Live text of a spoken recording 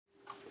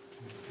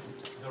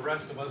The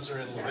rest of us are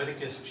in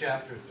Leviticus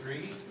chapter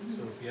 3,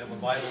 so if you have a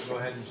Bible, go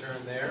ahead and turn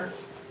there.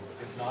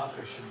 If not,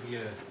 there should be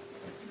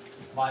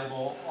a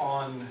Bible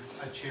on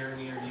a chair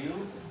near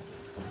you.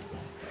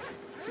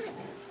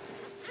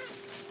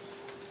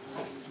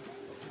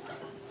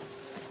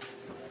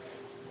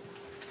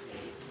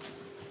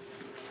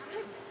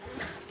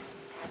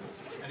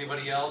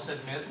 Anybody else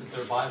admit that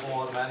their Bible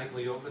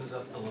automatically opens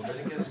up to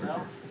Leviticus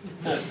now?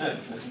 That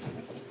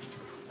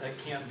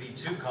can't be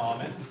too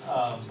common,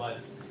 but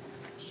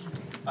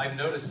I've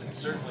noticed it's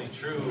certainly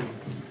true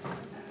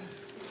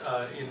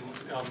in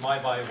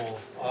my Bible.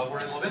 We're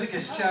in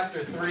Leviticus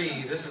chapter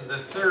 3. This is the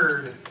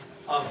third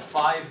of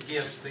 5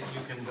 gifts that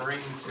you can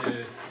bring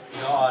to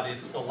God.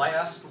 It's the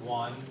last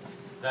one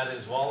that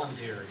is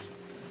voluntary.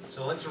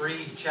 So let's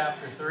read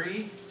chapter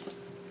 3,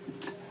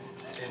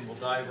 and we'll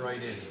dive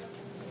right in.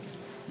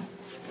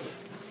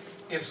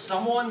 If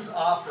someone's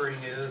offering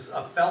is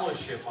a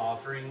fellowship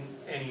offering,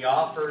 and he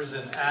offers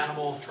an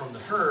animal from the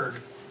herd,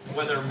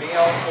 whether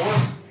male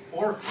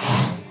or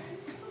female,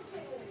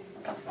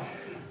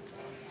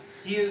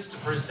 he is to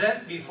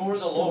present before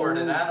the Lord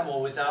an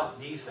animal without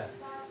defect.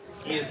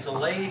 He is to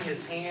lay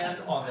his hand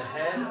on the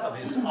head of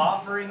his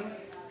offering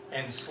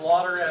and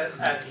slaughter it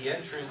at the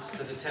entrance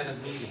to the tent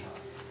of meeting.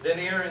 Then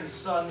Aaron's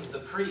sons, the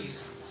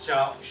priests,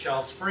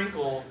 shall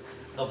sprinkle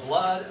the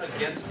blood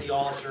against the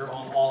altar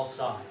on all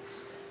sides.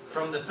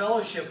 From the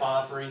fellowship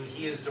offering,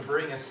 he is to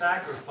bring a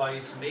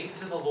sacrifice made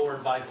to the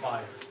Lord by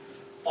fire.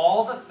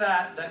 All the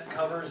fat that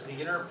covers the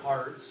inner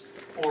parts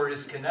or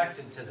is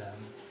connected to them,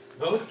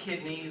 both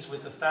kidneys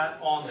with the fat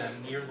on them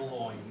near the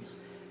loins,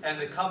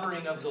 and the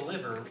covering of the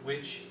liver,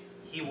 which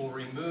he will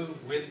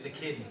remove with the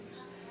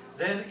kidneys.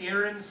 Then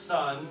Aaron's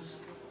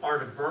sons are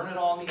to burn it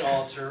on the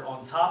altar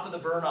on top of the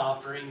burnt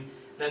offering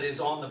that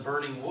is on the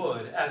burning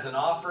wood, as an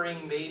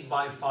offering made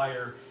by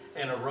fire,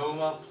 an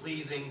aroma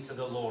pleasing to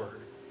the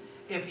Lord.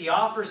 If he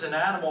offers an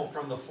animal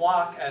from the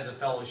flock as a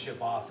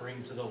fellowship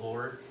offering to the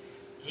Lord,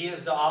 he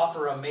is to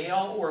offer a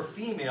male or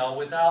female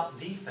without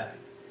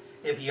defect.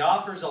 If he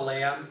offers a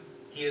lamb,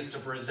 he is to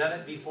present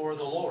it before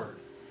the Lord.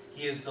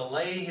 He is to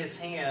lay his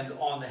hand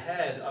on the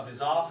head of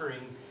his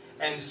offering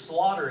and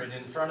slaughter it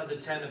in front of the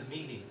tent of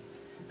meeting.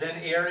 Then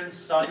Aaron's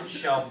son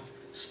shall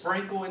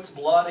sprinkle its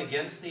blood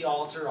against the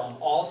altar on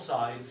all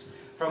sides.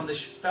 From the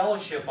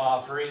fellowship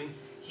offering,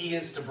 he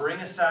is to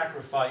bring a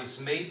sacrifice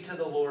made to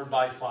the Lord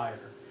by fire.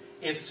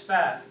 Its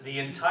fat, the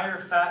entire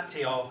fat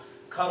tail,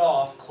 cut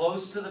off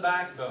close to the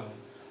backbone,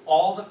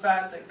 all the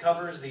fat that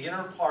covers the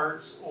inner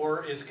parts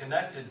or is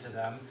connected to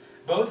them,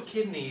 both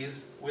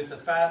kidneys with the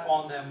fat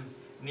on them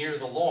near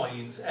the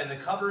loins, and the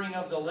covering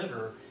of the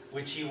liver,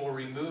 which he will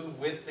remove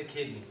with the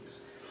kidneys.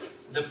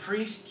 The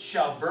priest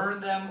shall burn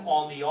them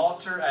on the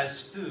altar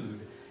as food,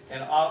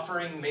 an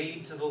offering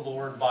made to the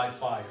Lord by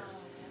fire.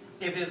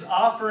 If his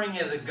offering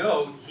is a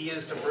goat, he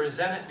is to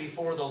present it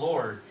before the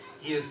Lord.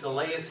 He is to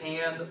lay his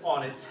hand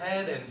on its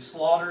head and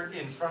slaughter it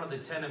in front of the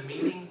tent of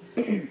meeting.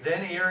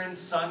 Then Aaron's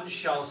son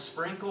shall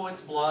sprinkle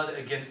its blood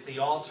against the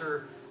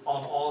altar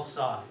on all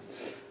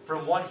sides.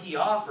 From what he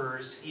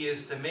offers, he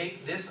is to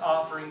make this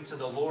offering to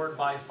the Lord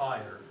by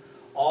fire.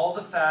 All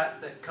the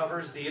fat that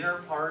covers the inner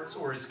parts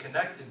or is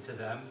connected to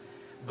them,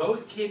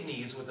 both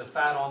kidneys with the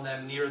fat on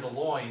them near the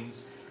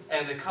loins,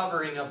 and the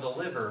covering of the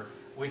liver,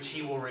 which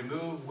he will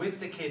remove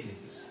with the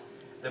kidneys.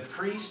 The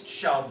priest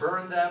shall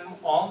burn them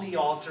on the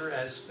altar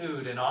as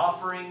food, an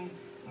offering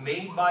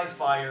made by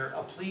fire,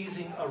 a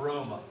pleasing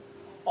aroma.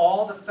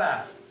 All the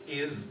fat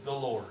is the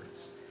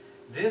Lord's.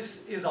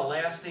 This is a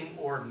lasting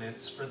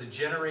ordinance for the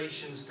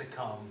generations to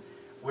come.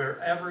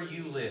 Wherever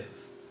you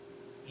live,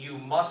 you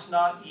must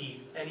not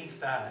eat any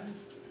fat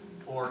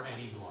or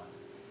any blood.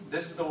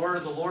 This is the word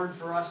of the Lord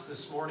for us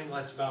this morning.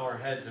 Let's bow our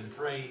heads and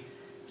pray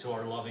to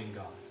our loving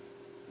God.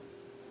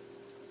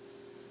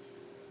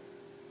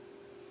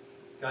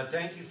 God,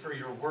 thank you for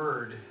your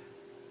word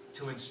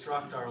to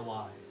instruct our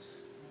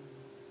lives.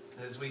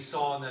 As we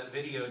saw in that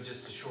video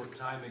just a short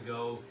time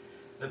ago,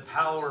 the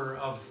power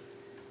of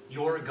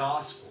your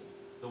gospel,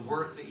 the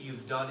work that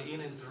you've done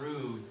in and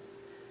through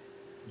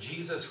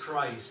Jesus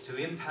Christ to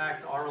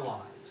impact our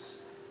lives,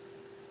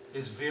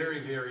 is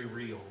very, very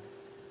real.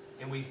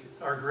 And we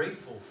are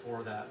grateful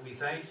for that. We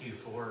thank you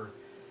for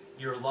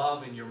your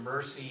love and your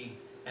mercy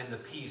and the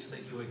peace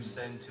that you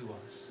extend to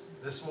us.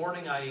 This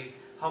morning I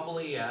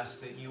humbly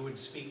ask that you would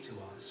speak to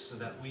us so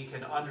that we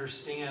can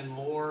understand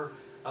more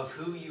of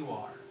who you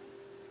are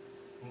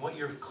and what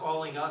you're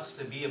calling us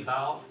to be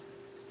about,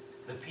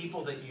 the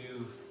people that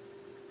you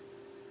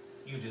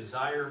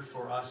desire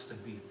for us to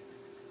be.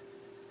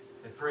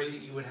 I pray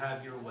that you would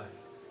have your way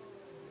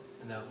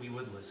and that we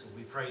would listen.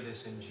 We pray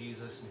this in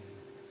Jesus' name.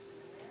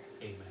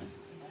 Amen.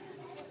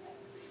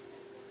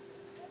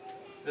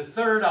 The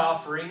third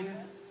offering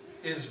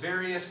is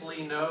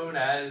variously known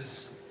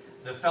as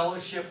the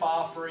fellowship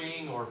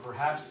offering, or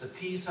perhaps the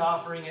peace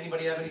offering.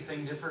 Anybody have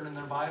anything different in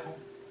their Bible?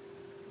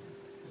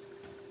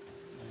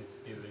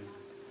 Thanksgiving.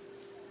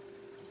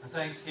 A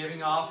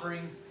Thanksgiving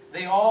offering.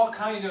 They all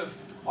kind of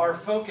are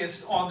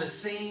focused on the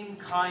same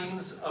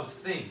kinds of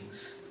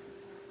things.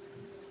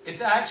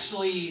 It's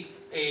actually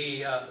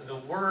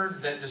the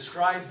word that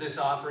describes this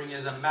offering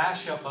is a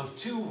mashup of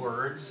two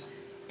words.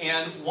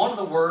 And one of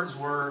the words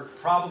we're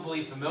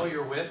probably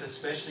familiar with,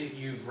 especially if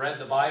you've read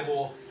the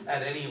Bible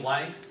at any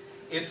length.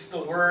 It's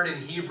the word in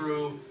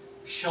Hebrew,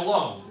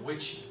 shalom,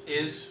 which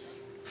is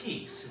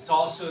peace. It's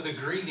also the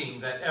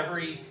greeting that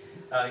every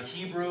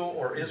Hebrew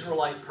or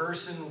Israelite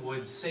person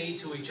would say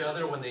to each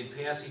other when they'd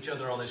pass each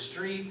other on the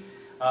street.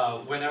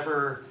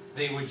 Whenever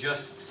they would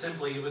just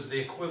simply, it was the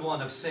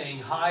equivalent of saying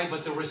hi,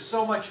 but there was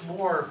so much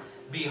more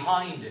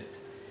behind it.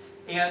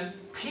 And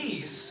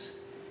peace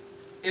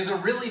is a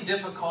really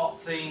difficult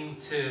thing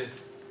to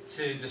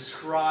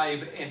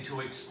describe and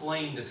to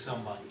explain to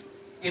somebody.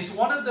 It's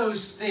one of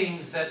those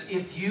things that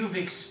if you've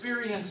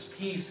experienced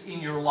peace in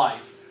your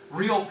life,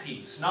 real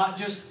peace, not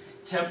just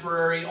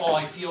temporary, oh,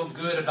 I feel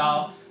good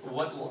about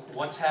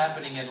what's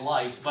happening in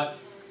life, but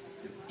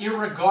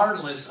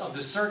irregardless of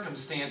the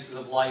circumstances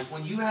of life,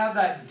 when you have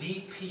that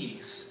deep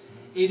peace,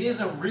 it is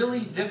a really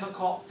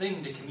difficult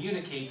thing to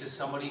communicate to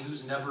somebody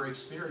who's never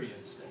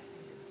experienced it.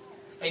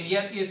 And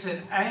yet it's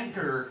an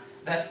anchor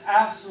that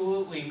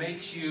absolutely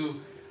makes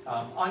you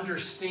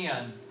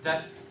understand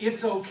that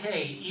it's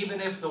okay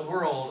even if the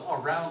world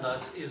around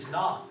us is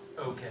not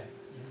okay.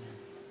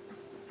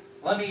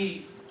 Let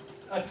me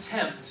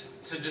attempt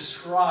to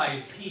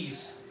describe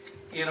peace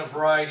in a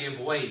variety of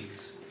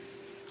ways.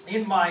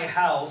 In my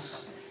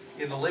house,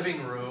 in the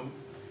living room,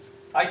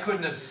 I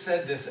couldn't have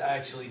said this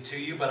actually to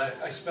you, but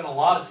I spent a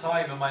lot of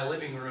time in my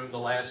living room the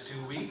last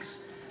 2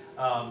 weeks,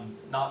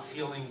 not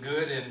feeling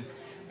good. And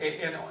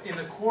in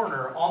the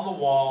corner on the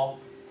wall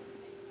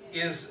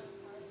is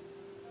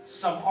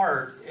some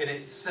art, and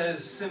it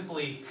says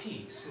simply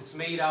peace. It's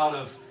made out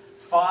of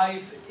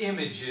 5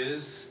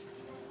 images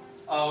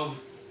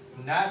of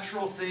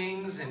natural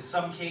things, in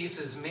some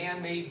cases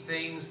man-made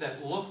things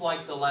that look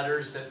like the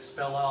letters that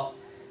spell out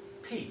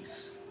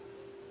peace.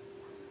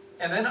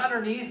 And then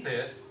underneath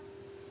it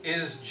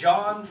is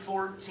John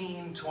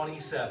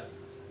 14:27.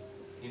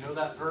 You know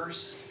that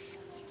verse?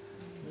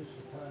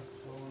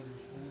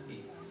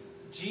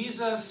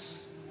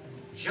 Jesus,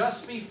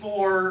 just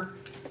before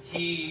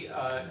he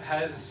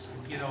has,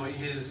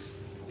 his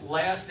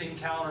last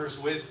encounters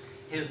with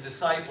his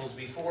disciples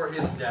before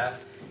his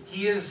death,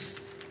 he's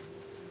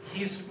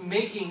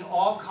making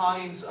all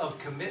kinds of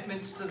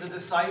commitments to the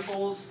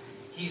disciples.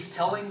 He's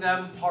telling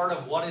them part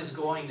of what is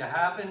going to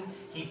happen.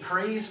 He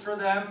prays for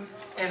them.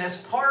 And as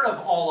part of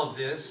all of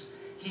this,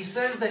 he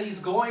says that he's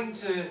going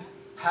to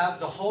have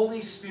the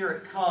Holy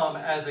Spirit come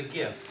as a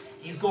gift.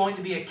 He's going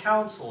to be a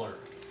counselor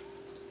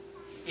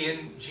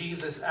in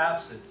Jesus'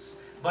 absence.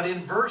 But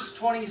in verse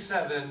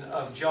 27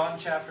 of John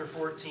chapter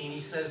 14, he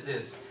says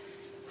this,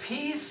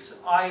 "Peace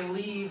I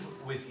leave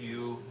with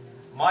you,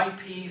 my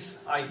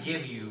peace I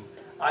give you.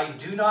 I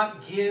do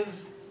not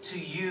give to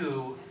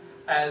you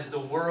as the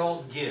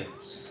world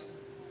gives.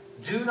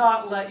 Do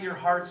not let your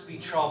hearts be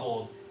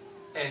troubled,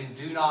 and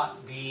do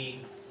not be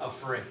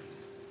afraid."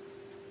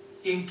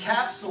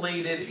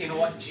 Encapsulated in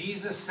what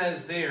Jesus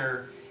says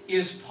there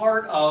is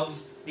part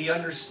of the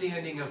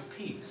understanding of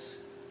peace.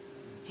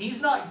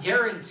 He's not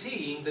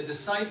guaranteeing the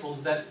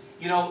disciples that,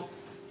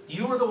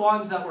 you were the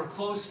ones that were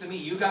close to me.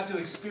 You got to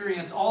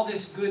experience all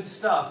this good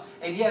stuff.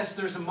 And yes,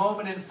 there's a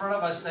moment in front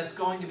of us that's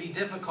going to be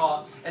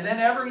difficult. And then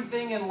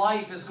everything in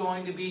life is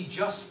going to be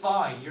just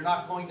fine. You're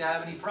not going to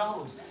have any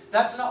problems.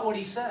 That's not what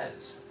he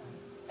says.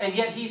 And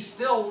yet he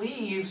still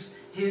leaves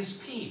his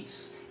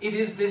peace. It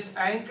is this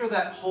anchor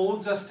that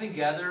holds us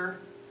together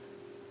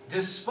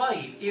in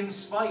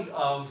spite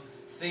of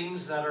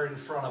things that are in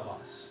front of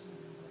us.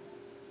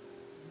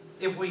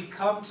 If we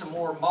come to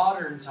more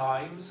modern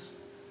times,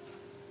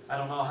 I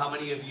don't know how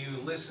many of you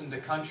listen to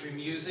country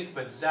music,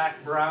 but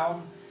Zac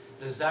Brown,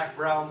 the Zac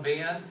Brown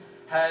Band,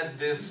 had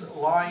this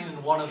line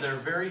in one of their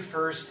very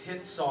first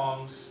hit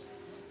songs,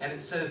 and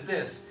it says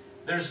this,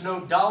 "There's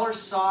no dollar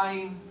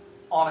sign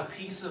on a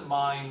piece of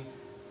mind,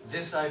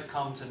 this I've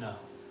come to know."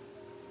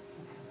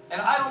 And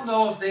I don't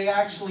know if they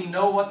actually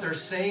know what they're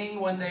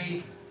saying when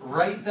they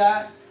write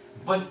that,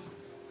 but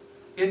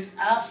it's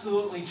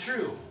absolutely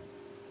true.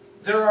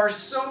 There are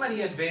so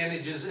many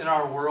advantages in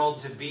our world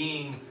to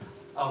being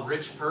a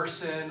rich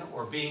person,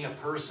 or being a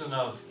person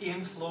of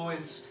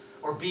influence,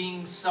 or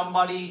being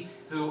somebody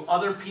who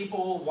other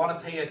people want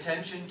to pay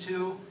attention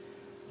to.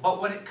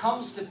 But when it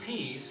comes to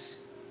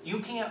peace, you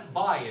can't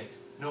buy it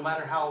no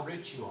matter how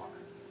rich you are.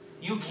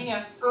 You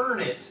can't earn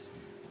it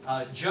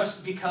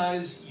just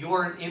because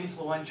you're an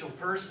influential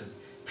person.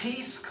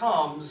 Peace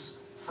comes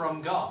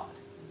from God,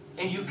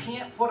 and you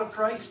can't put a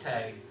price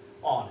tag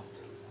on it.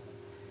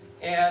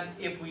 And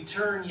if we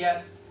turn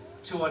yet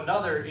to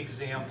another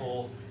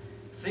example,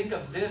 think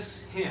of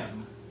this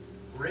hymn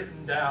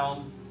written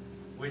down,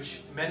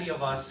 which many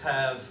of us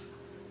have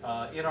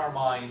in our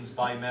minds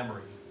by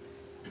memory.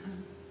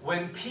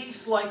 "When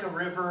peace like a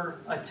river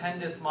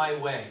attendeth my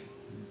way,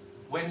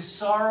 when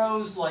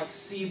sorrows like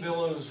sea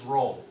billows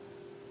roll,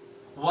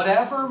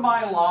 whatever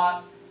my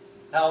lot,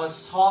 thou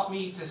hast taught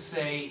me to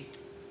say,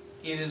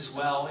 it is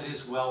well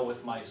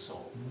with my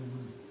soul."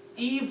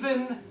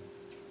 Even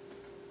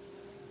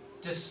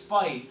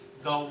despite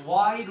the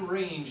wide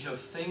range of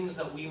things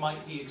that we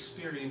might be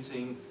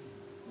experiencing,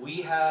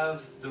 we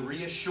have the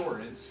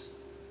reassurance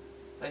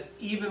that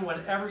even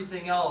when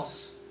everything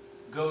else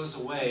goes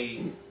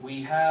away,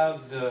 we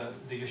have the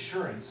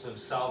assurance of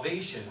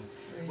salvation,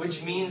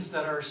 which means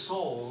that our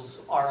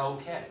souls are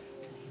okay.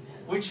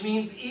 Which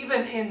means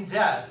even in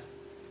death,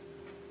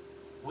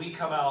 we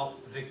come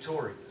out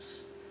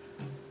victorious.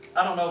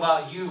 I don't know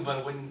about you,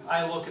 but when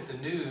I look at the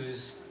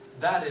news,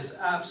 that is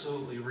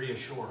absolutely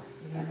reassuring.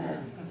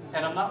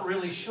 And I'm not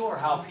really sure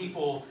how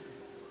people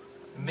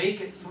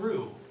make it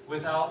through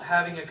without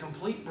having a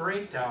complete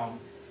breakdown,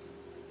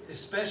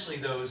 especially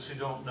those who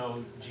don't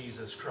know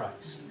Jesus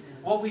Christ.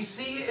 What we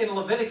see in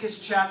Leviticus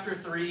chapter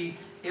 3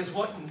 is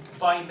what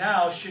by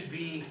now should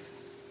be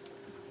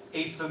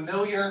a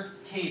familiar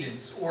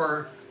cadence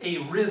or a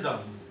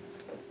rhythm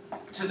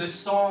to the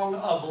song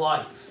of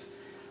life.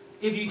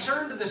 If you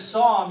turn to the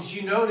Psalms,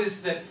 you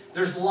notice that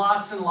there's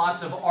lots and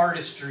lots of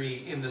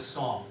artistry in the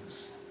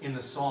Psalms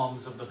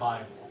of the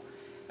Bible.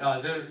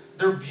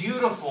 They're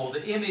beautiful,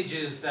 the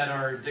images that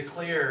are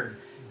declared,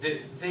 that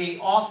they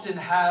often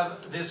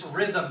have this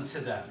rhythm to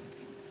them.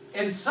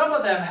 And some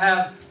of them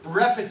have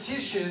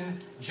repetition,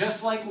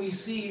 just like we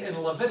see in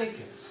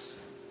Leviticus.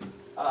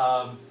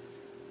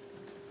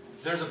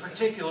 There's a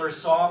particular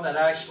psalm that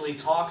actually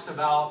talks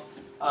about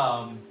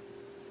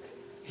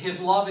His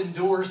love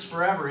endures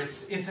forever.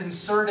 It's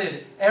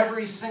inserted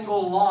every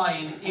single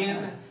line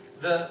in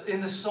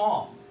the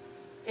psalm.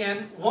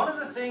 And one of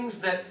the things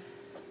that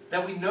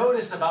we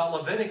notice about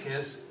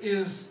Leviticus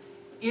is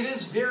it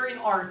is very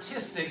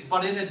artistic,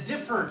 but in a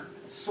different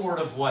sort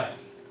of way.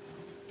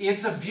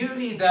 It's a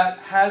beauty that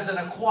has an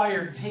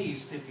acquired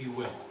taste, if you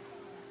will.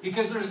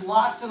 Because there's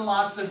lots and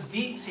lots of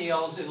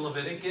details in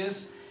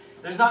Leviticus.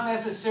 There's not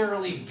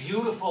necessarily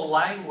beautiful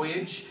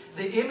language.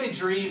 The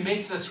imagery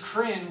makes us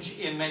cringe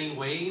in many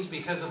ways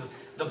because of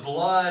the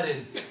blood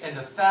and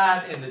the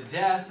fat and the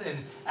death and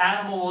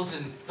animals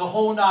and the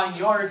whole 9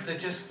 yards that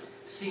just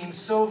seems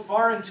so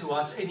foreign to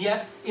us. And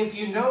yet, if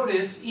you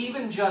notice,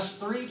 even just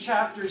 3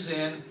 chapters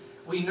in,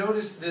 we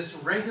notice this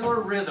regular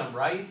rhythm,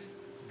 right?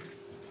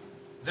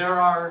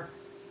 There are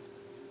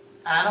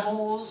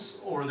animals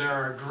or there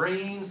are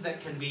grains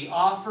that can be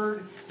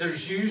offered.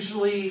 There's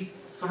usually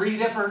 3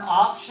 different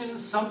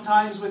options.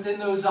 Sometimes within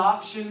those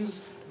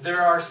options,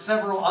 there are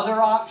several other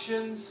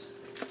options.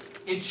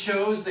 It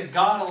shows that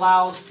God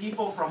allows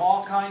people from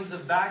all kinds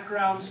of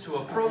backgrounds to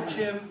approach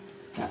Him,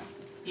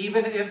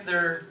 even if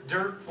they're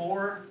dirt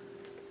poor.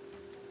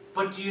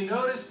 But do you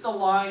notice the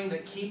line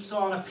that keeps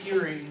on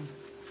appearing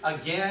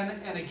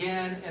again and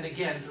again and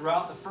again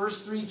throughout the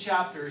first 3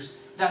 chapters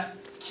that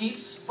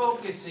keeps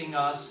focusing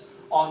us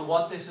on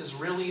what this is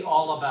really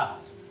all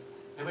about?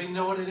 Anybody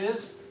know what it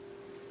is?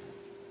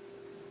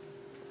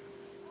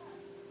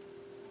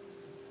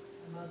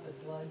 About the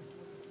blood.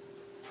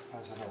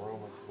 As an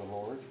aroma to the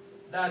Lord.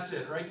 That's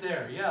it, right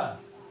there. Yeah,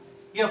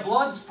 yeah.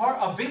 Blood's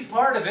a big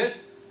part of it,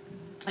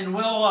 and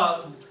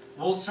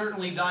we'll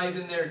certainly dive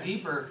in there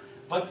deeper.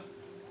 But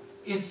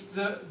it's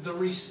the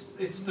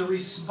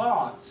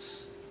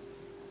response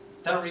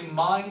that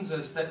reminds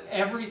us that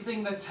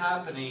everything that's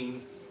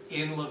happening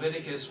in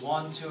Leviticus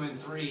 1, 2,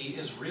 and 3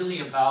 is really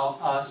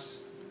about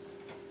us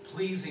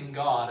pleasing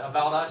God,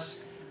 about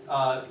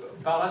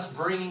us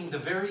bringing the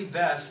very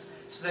best,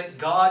 so that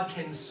God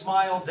can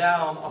smile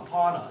down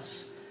upon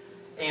us.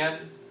 And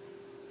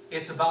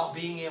it's about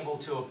being able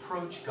to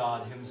approach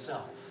God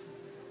Himself.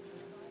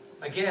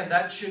 Again,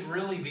 that should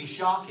really be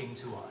shocking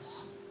to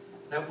us,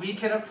 that we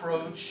can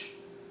approach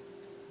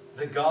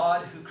the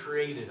God who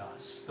created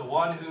us, the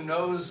one who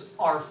knows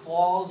our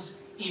flaws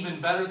even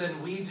better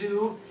than we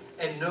do,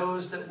 and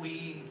knows that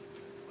we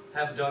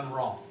have done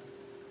wrong.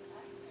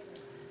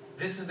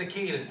 This is the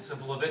cadence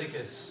of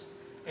Leviticus.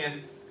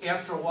 And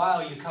after a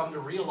while, you come to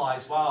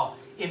realize, wow,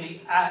 in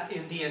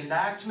the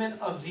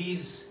enactment of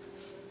these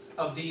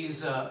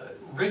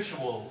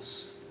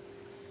rituals,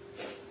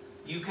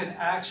 you can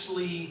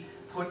actually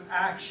put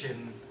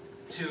action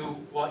to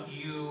what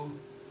you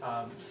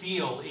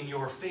feel in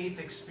your faith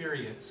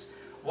experience,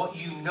 what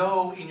you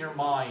know in your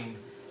mind,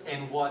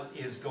 and what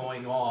is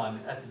going on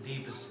at the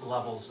deepest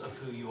levels of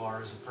who you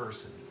are as a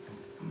person.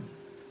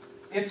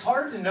 It's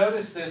hard to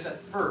notice this at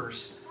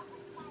first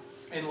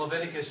in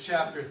Leviticus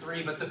chapter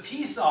 3, but the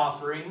peace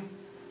offering,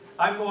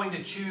 I'm going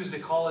to choose to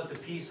call it the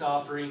peace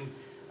offering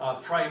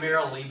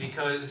primarily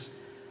because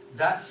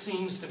that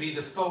seems to be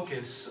the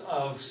focus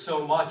of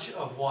so much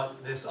of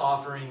what this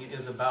offering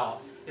is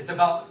about. It's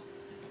about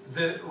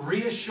the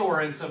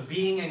reassurance of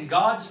being in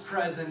God's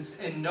presence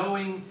and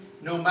knowing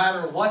no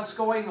matter what's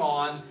going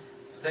on,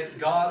 that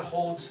God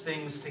holds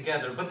things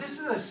together. But this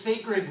is a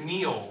sacred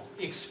meal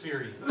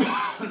experience.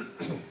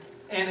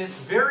 And it's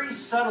very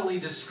subtly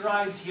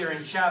described here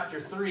in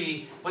chapter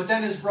 3, but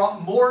then is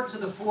brought more to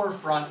the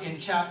forefront in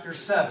chapter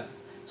 7.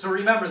 So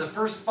remember, the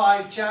first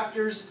 5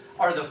 chapters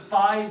are the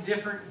 5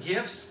 different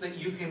gifts that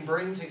you can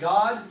bring to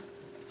God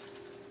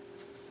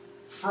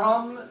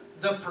from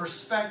the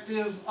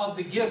perspective of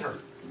the giver,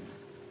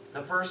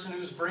 the person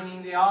who's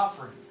bringing the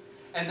offering.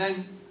 And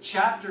then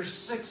chapters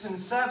 6 and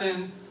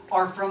 7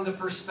 are from the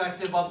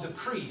perspective of the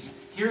priest.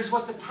 Here's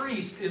what the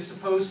priest is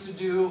supposed to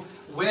do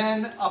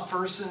when a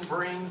person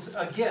brings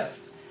a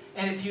gift.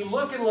 And if you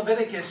look in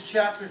Leviticus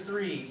chapter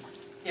 3,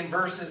 in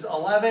verses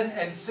 11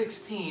 and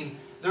 16,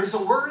 there's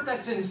a word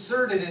that's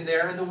inserted in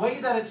there, and the way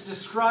that it's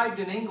described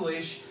in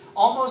English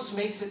almost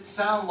makes it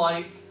sound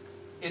like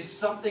it's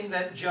something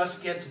that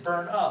just gets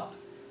burnt up.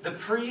 The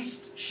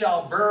priest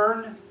shall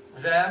burn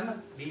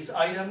them, these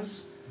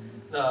items,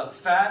 the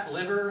fat,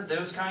 liver,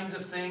 those kinds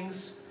of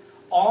things,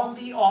 on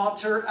the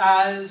altar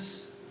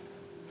as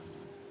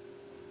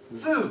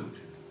food,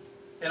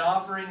 an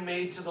offering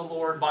made to the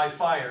Lord by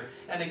fire.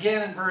 And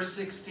again in verse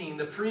 16,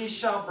 the priest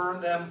shall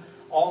burn them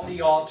on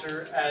the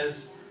altar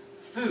as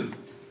food.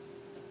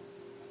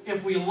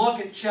 If we look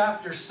at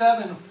chapter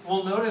 7,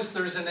 we'll notice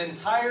there's an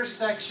entire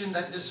section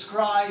that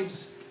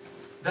describes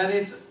that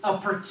it's a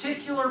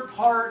particular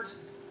part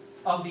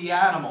of the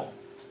animal,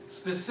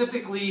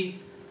 specifically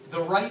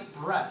the right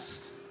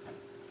breast,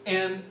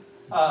 and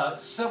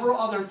several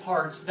other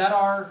parts that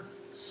are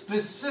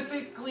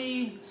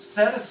specifically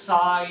set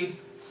aside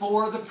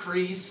for the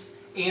priest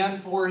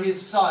and for his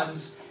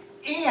sons.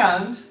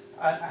 And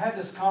I had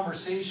this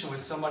conversation with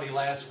somebody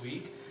last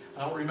week.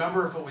 I don't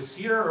remember if it was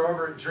here or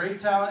over at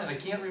Draketown, and I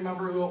can't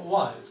remember who it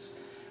was.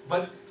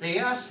 But they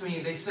asked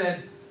me, they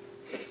said,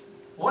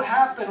 what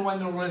happened when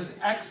there was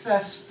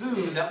excess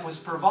food that was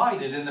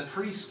provided and the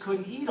priest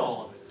couldn't eat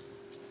all of it?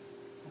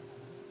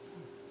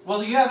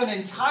 Well, you have an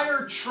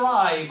entire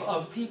tribe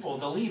of people,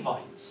 the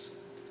Levites,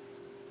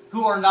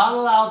 who are not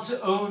allowed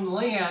to own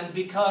land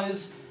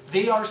because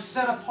they are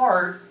set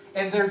apart,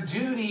 and their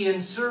duty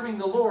in serving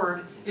the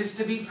Lord is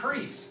to be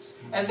priests.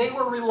 And they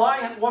were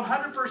reliant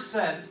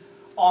 100%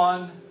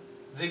 on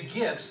the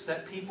gifts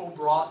that people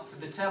brought to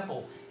the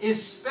temple,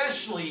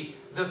 especially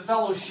the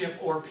fellowship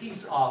or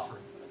peace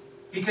offering,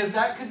 because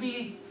that could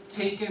be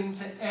taken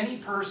to any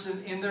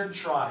person in their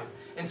tribe.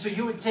 And so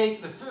you would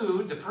take the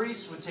food, the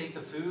priests would take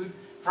the food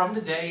from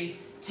the day,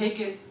 take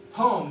it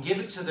home, give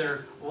it to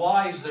their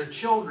wives, their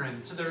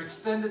children, to their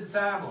extended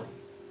family.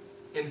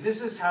 And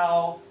this is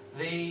how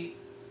they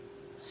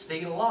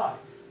stayed alive.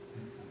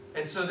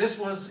 And so this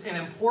was an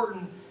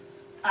important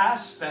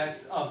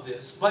aspect of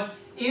this. But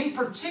in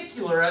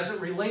particular, as it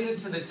related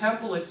to the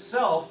temple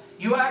itself,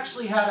 you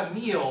actually had a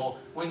meal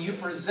when you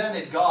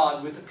presented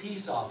God with a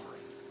peace offering.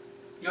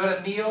 You had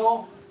a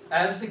meal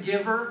as the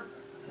giver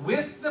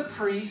with the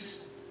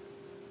priest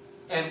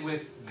and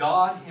with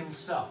God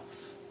himself.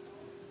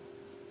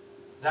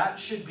 That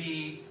should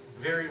be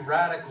very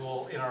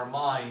radical in our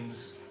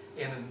minds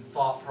and in the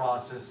thought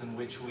process in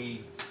which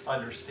we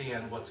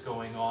understand what's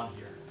going on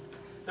here.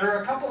 There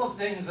are a couple of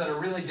things that are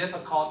really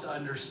difficult to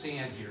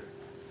understand here.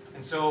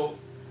 And so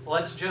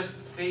let's just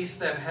face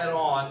them head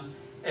on,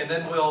 and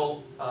then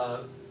we'll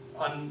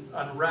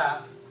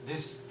unwrap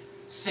this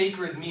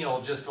sacred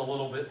meal just a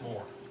little bit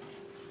more.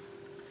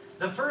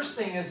 The first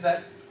thing is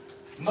that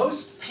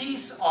most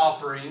peace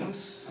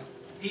offerings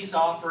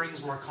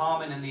were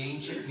common in the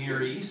ancient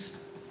Near East,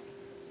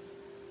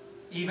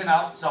 even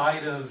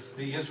outside of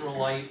the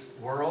Israelite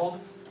world.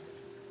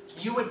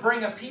 You would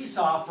bring a peace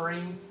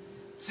offering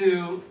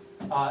to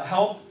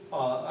help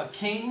a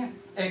king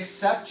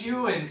accept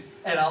you and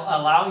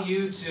allow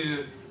you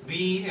to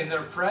be in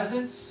their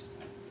presence.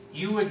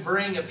 You would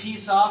bring a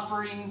peace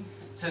offering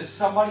to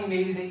somebody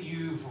maybe that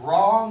you've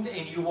wronged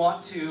and you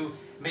want to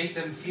make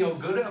them feel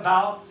good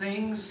about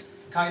things,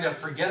 kind of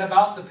forget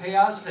about the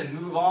past and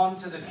move on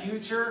to the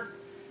future.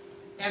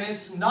 And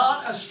it's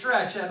not a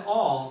stretch at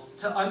all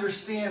to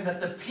understand that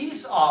the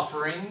peace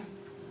offering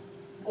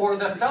or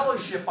the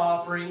fellowship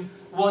offering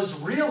was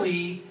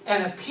really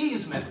an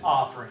appeasement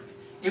offering.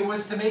 It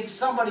was to make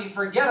somebody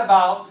forget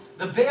about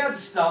the bad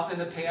stuff in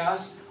the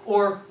past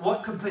or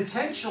what could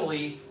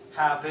potentially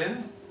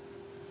happen,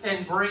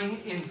 and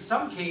bring, in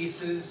some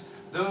cases,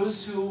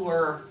 those who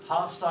were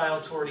hostile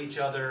toward each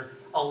other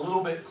a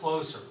little bit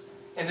closer.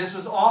 And this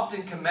was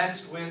often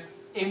commenced with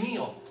a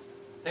meal.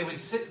 They would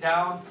sit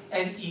down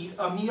and eat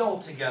a meal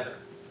together.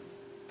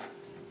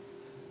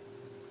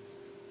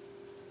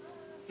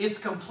 It's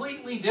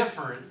completely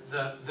different,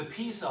 the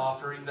peace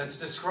offering that's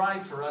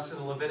described for us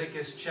in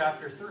Leviticus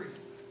chapter 3.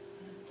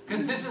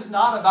 Because this is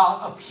not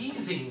about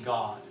appeasing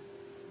God.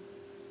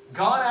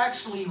 God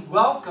actually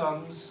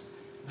welcomes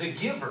the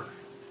giver,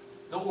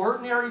 the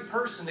ordinary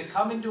person, to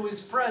come into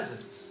his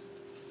presence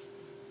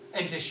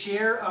and to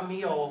share a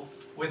meal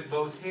with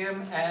both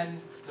him and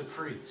the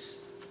priest.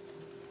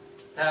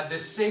 To have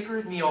this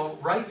sacred meal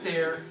right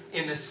there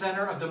in the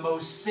center of the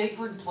most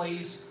sacred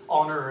place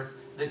on earth,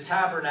 the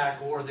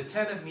tabernacle or the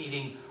tent of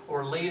meeting,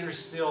 or later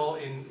still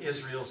in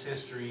Israel's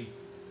history,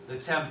 the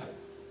temple.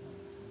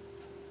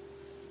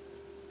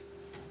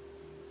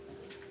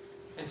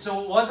 And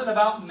so it wasn't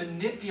about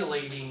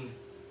manipulating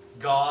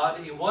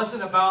God. It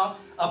wasn't about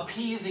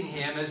appeasing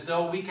him as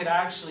though we could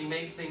actually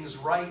make things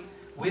right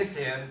with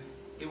him.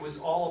 It was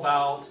all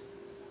about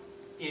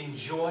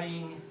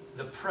enjoying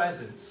the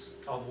presence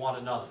of one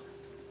another.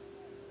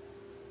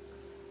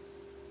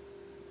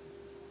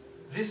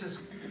 This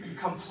is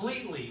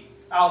completely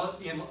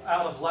out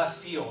of left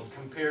field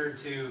compared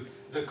to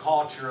the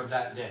culture of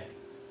that day.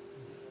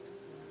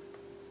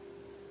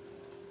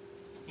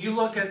 You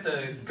look at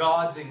the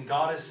gods and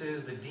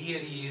goddesses, the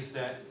deities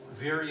that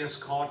various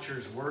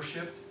cultures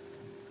worshipped,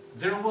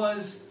 there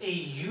was a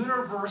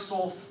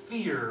universal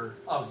fear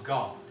of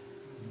God.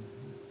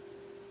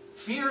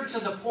 Fear to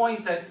the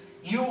point that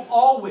you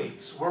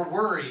always were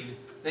worried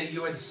that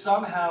you had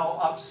somehow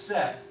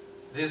upset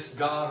this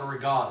god or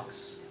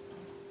goddess.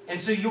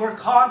 And so you were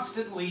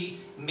constantly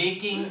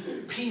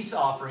making peace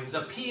offerings,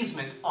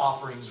 appeasement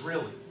offerings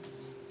really,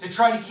 to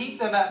try to keep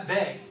them at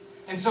bay.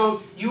 And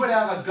so you would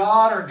have a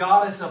god or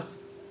goddess of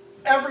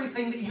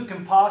everything that you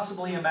can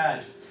possibly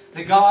imagine.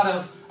 The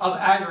god of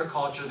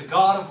agriculture, the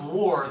god of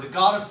war, the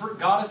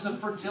goddess of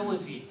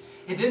fertility.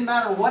 It didn't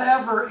matter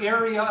whatever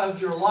area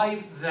of your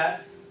life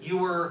that you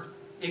were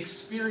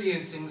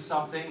experiencing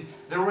something,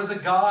 there was a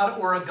god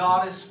or a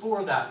goddess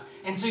for that.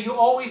 And so you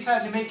always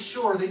had to make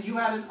sure that you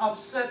hadn't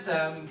upset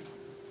them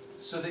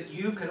so that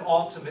you could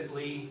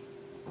ultimately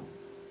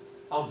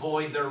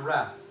avoid their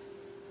wrath.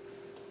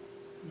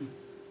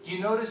 Do you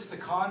notice the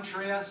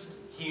contrast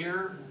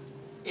here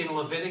in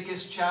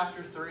Leviticus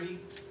chapter 3?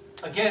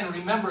 Again,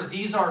 remember,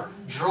 these are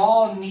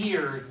draw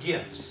near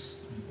gifts.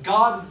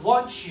 God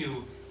wants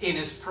you in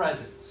His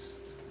presence.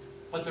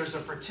 But there's a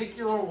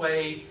particular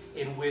way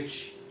in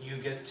which you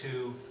get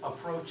to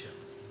approach Him.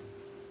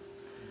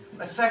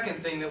 A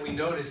second thing that we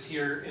notice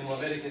here in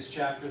Leviticus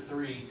chapter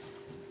 3,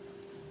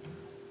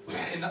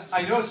 and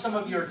I know some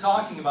of you are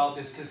talking about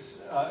this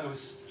because I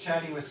was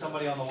chatting with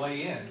somebody on the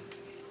way in.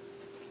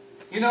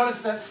 You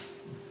notice that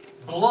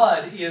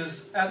blood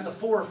is at the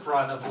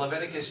forefront of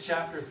Leviticus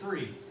chapter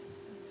 3.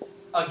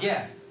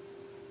 Again.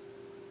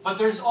 But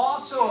there's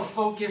also a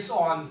focus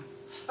on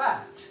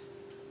fat.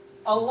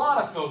 A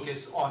lot of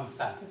focus on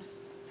fat.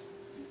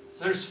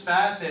 There's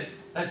fat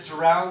that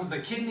surrounds the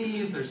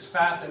kidneys. There's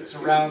fat that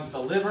surrounds the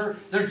liver.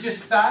 There's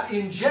just fat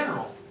in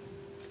general.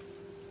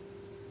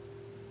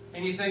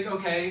 And you think,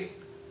 okay,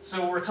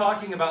 so we're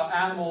talking about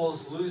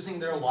animals losing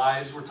their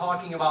lives. We're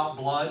talking about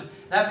blood.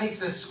 That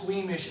makes us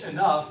squeamish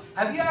enough.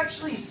 Have you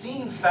actually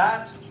seen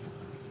fat?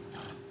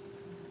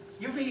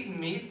 You've eaten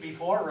meat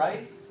before,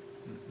 right?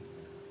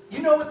 You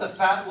know what the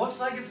fat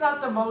looks like. It's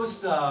not the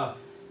most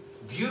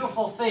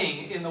beautiful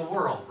thing in the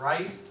world,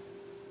 right?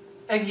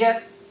 And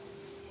yet,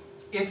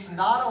 it's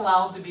not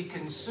allowed to be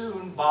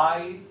consumed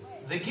by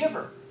the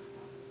giver.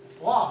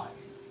 Why?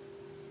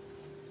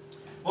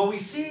 Well, we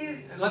see,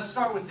 let's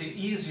start with the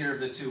easier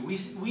of the two. We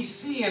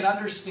see and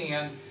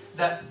understand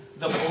that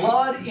the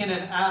blood in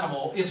an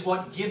animal is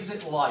what gives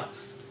it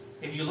life.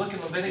 If you look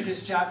in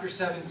Leviticus chapter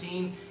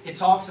 17, it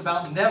talks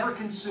about never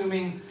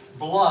consuming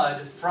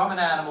blood from an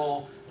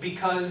animal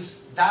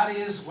because that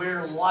is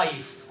where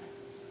life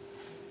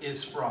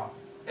is from.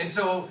 And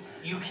so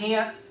you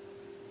can't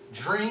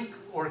drink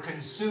or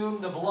consume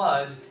the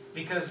blood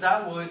because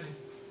that would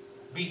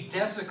be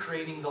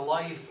desecrating the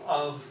life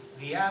of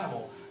the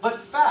animal. But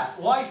fat,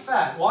 why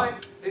fat? Why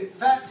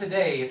fat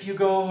today? If you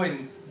go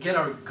and get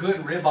a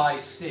good ribeye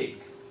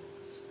steak,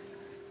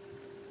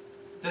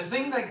 the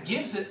thing that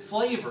gives it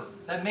flavor,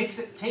 that makes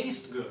it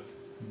taste good,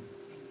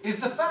 is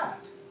the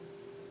fat.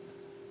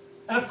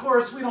 And of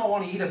course, we don't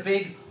want to eat a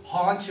big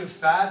haunch of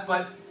fat,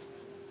 but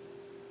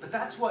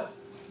that's what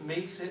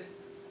makes it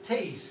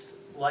taste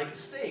like a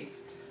steak.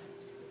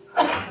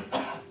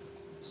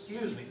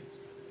 Excuse me.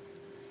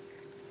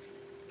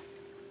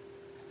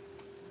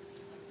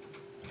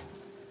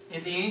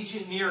 In the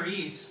ancient Near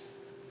East,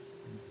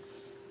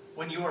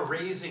 when you were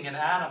raising an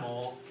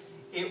animal,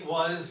 it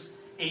was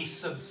a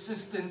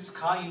subsistence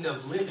kind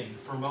of living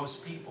for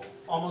most people.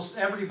 Almost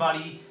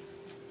everybody,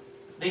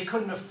 they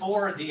couldn't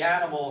afford the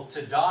animal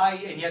to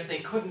die, and yet they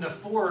couldn't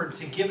afford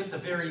to give it the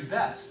very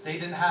best. They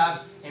didn't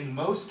have, in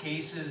most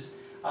cases,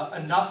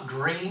 enough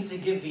grain to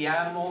give the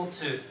animal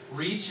to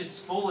reach its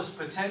fullest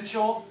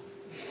potential.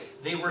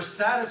 They were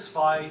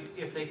satisfied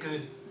if they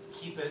could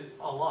keep it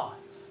alive.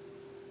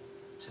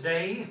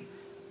 Today,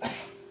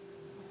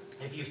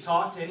 if you've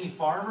talked to any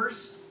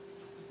farmers,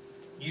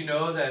 you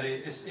know that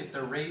if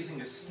they're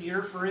raising a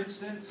steer, for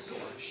instance,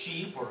 or a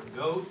sheep or a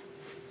goat,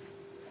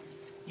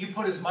 you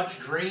put as much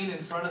grain in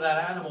front of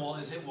that animal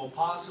as it will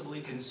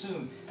possibly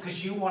consume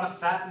because you want to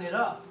fatten it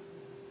up.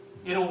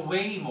 It'll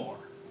weigh more.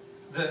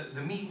 The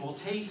meat will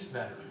taste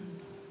better.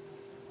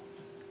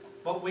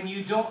 But when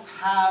you don't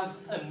have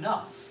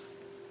enough,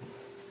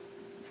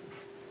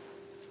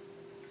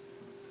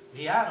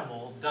 the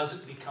animal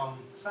doesn't become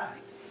fat.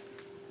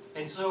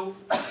 And so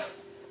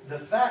the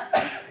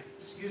fat,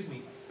 excuse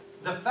me,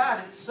 the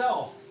fat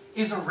itself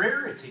is a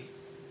rarity.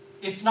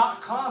 It's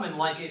not common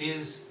like it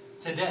is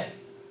today.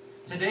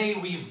 Today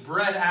we've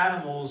bred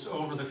animals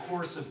over the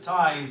course of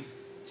time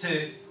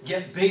to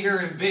get bigger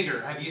and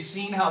bigger. Have you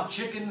seen how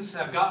chickens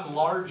have gotten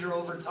larger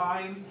over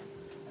time?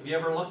 Have you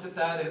ever looked at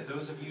that,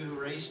 those of you who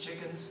raise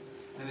chickens?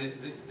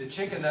 And the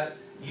chicken that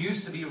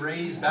used to be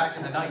raised back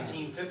in the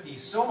 1950s,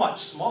 so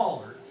much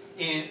smaller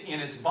in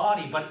its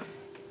body, but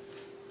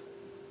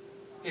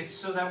it's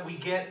so that we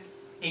get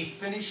a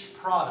finished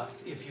product,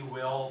 if you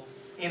will,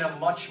 in a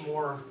much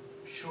more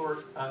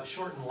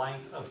shortened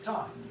length of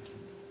time.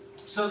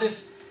 So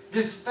this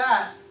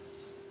fat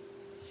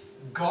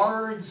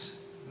guards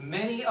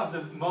many of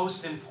the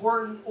most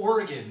important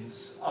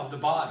organs of the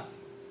body.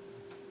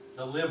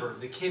 The liver,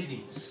 the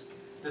kidneys,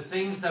 the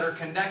things that are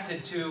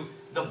connected to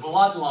the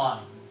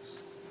bloodlines.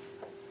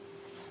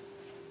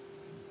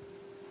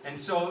 And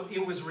so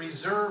it was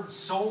reserved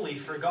solely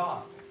for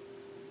God,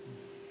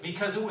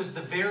 because it was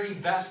the very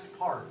best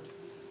part.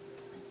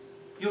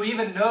 You'll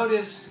even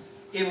notice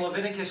in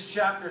Leviticus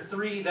chapter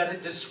 3 that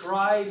it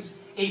describes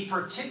a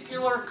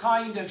particular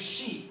kind of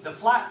sheep, the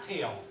flat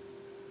tail,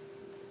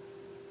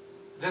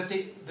 that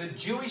the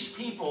Jewish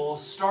people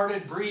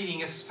started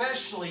breeding,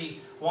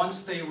 especially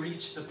once they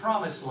reached the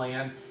Promised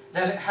Land,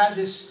 that it had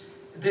this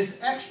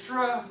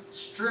extra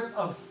strip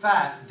of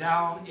fat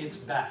down its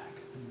back.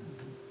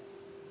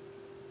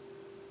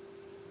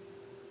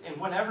 And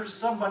whenever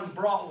somebody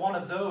brought one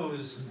of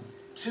those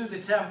to the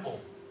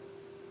temple,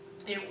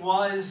 it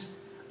was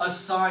a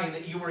sign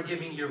that you were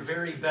giving your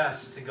very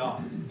best to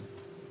God.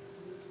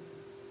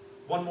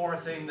 One more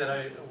thing that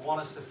I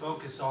want us to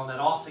focus on that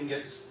often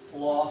gets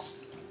lost,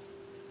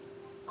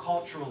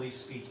 culturally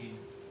speaking.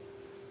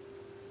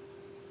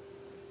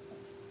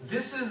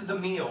 This is the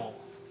meal,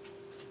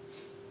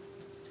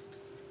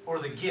 or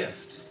the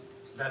gift,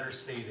 better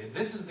stated.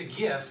 This is the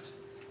gift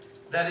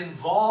that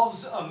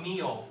involves a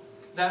meal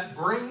that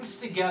brings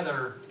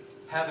together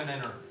heaven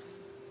and earth.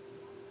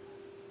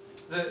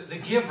 The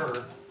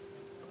giver,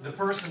 the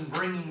person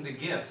bringing the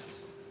gift,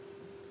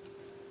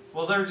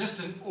 well, they're just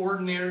an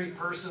ordinary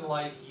person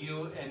like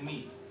you and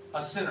me,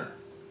 a sinner,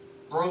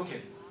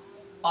 broken,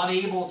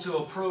 unable to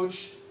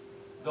approach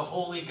the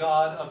holy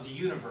God of the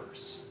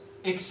universe,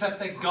 except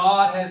that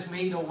God has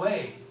made a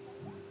way.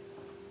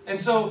 And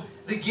so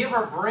the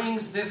giver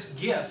brings this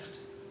gift,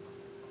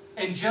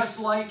 and just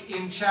like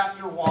in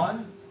chapter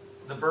 1,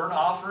 the burnt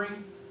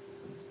offering,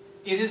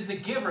 it is the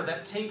giver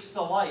that takes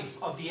the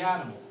life of the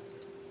animal,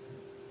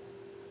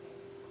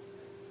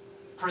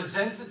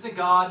 presents it to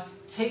God,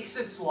 takes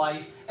its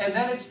life, and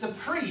then it's the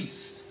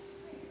priest,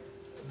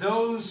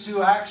 those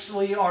who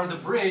actually are the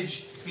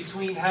bridge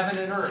between heaven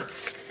and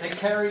earth, that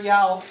carry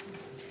out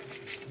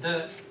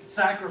the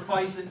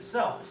sacrifice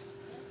itself,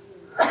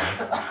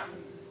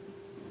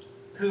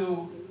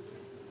 who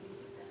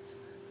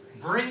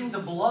bring the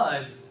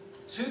blood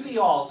to the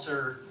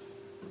altar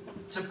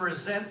to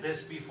present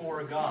this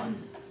before God.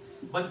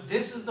 But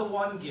this is the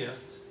one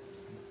gift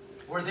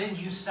where then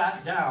you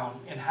sat down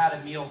and had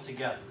a meal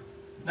together.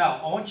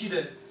 Now, I want you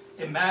to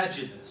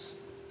imagine this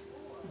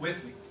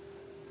with me.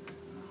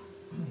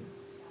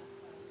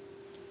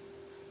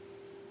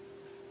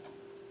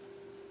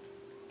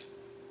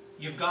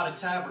 You've got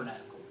a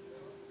tabernacle.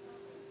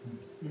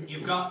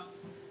 You've got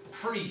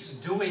priests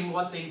doing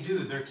what they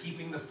do. They're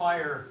keeping the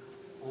fire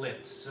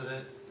lit so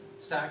that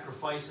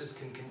sacrifices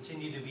can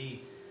continue to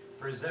be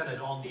presented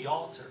on the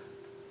altar.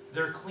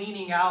 They're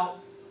cleaning out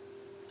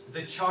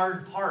the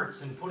charred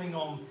parts and putting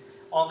them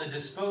on the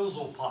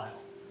disposal pile.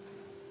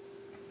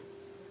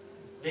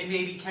 They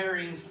may be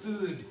carrying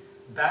food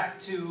back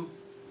to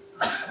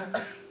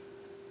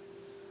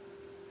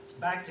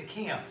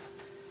camp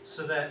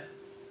so that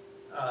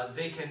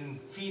they can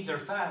feed their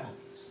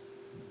families.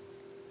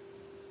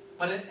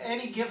 But at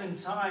any given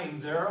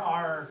time, there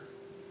are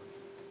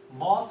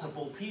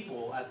multiple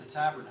people at the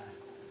tabernacle.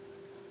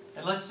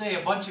 And let's say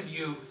a bunch of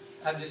you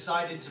have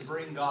decided to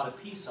bring God a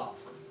peace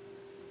offering.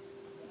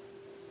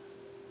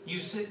 You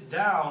sit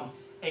down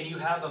and you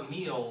have a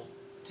meal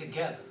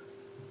together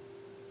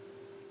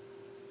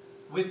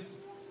with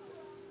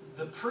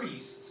the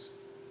priests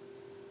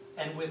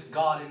and with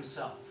God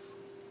Himself.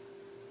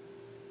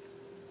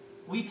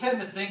 We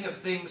tend to think of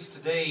things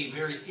today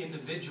very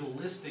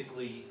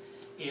individualistically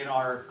in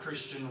our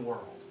Christian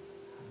world.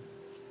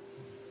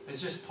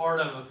 It's just part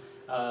of,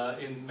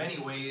 in many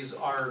ways,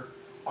 our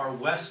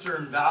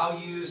Western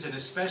values, and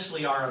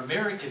especially our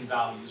American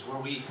values, where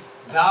we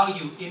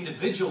value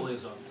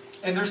individualism.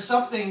 And there's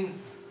something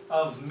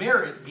of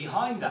merit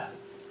behind that.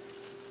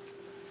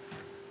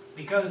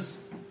 Because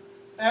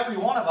every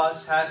one of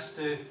us has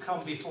to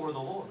come before the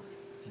Lord.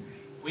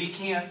 We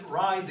can't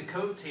ride the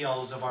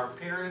coattails of our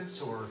parents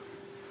or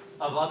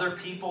of other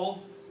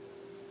people.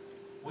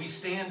 We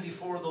stand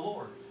before the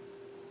Lord.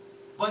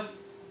 But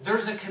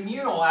there's a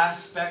communal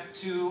aspect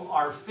to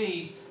our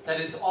faith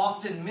that is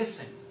often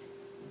missing.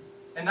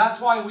 And that's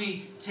why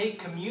we take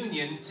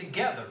communion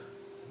together.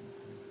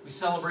 We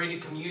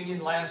celebrated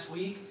communion last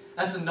week.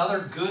 That's another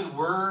good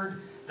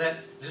word that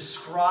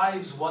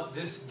describes what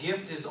this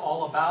gift is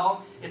all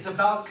about. It's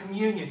about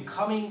communion,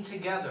 coming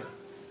together,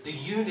 the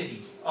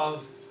unity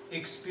of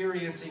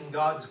experiencing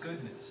God's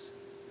goodness.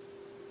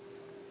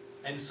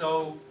 And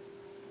so,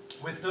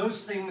 with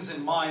those things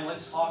in mind,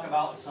 let's talk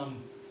about some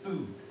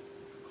food.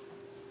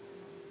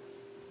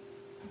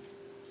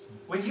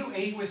 When you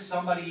ate with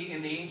somebody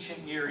in the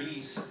ancient Near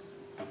East,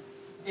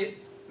 it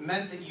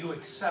meant that you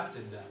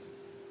accepted them.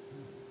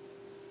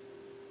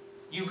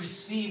 You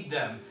received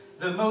them.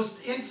 The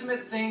most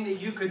intimate thing that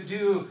you could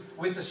do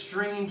with a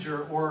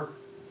stranger or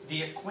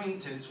the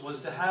acquaintance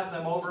was to have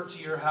them over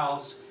to your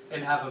house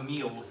and have a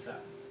meal with them.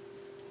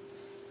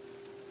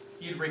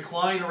 You'd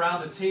recline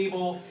around the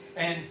table,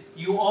 and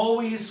you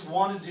always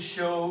wanted to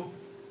show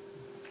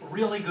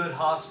really good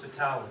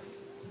hospitality.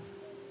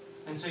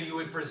 And so you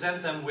would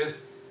present them with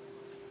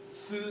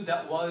food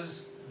that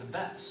was the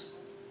best.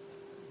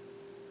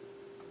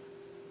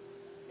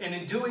 And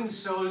in doing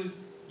so,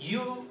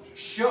 you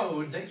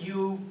showed that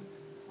you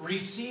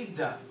received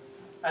them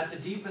at the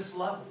deepest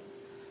level.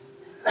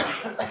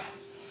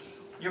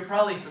 You're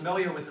probably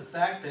familiar with the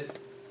fact that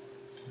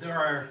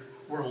there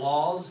were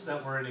laws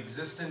that were in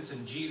existence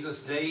in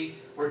Jesus' day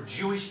where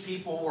Jewish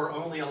people were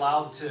only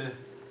allowed to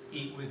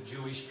eat with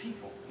Jewish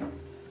people.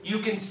 You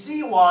can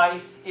see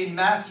why in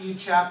Matthew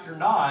chapter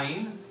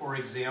 9, for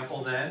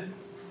example, then,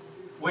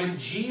 when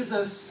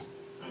Jesus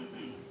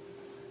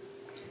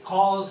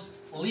calls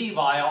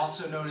Levi,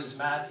 also known as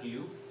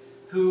Matthew,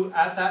 who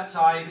at that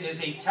time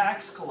is a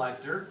tax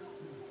collector,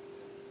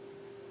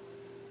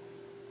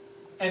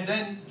 and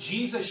then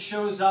Jesus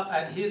shows up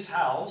at his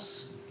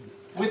house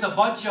with a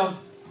bunch of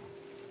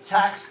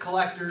tax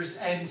collectors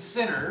and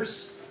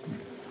sinners.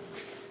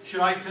 Should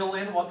I fill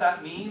in what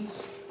that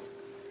means?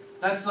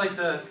 That's like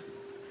the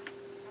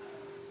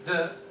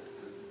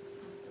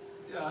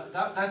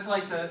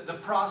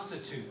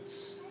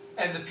prostitutes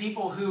and the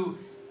people who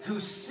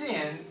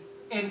sin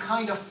and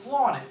kind of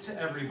flaunt it to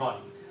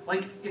everybody.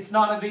 Like, it's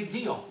not a big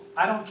deal.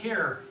 I don't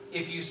care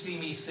if you see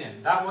me sin.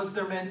 That was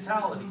their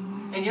mentality.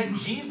 And yet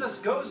Jesus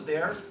goes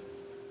there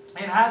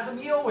and has a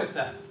meal with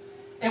them.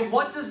 And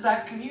what does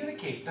that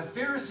communicate? The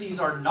Pharisees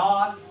are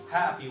not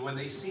happy when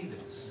they see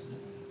this,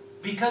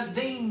 because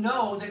they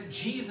know that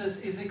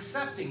Jesus is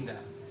accepting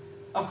them.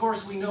 Of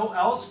course, we know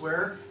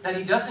elsewhere that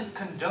he doesn't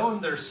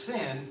condone their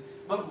sin,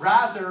 but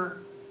rather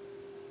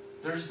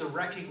there's the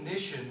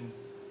recognition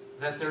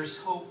that there's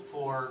hope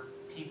for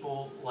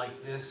people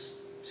like this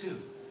too.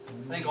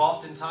 I think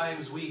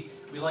oftentimes we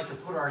like to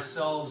put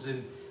ourselves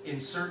in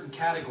certain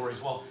categories.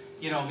 Well,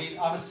 you know, maybe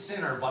I'm a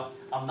sinner, but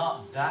I'm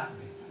not that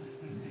big.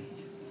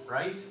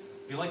 Right?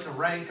 We like to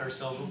rank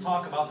ourselves. We'll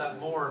talk about that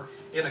more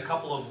in a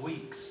couple of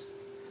weeks.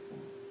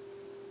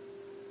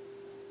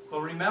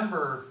 But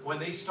remember, when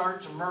they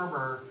start to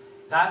murmur,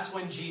 that's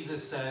when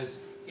Jesus says,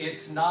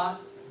 it's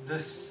not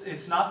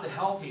the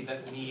healthy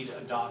that need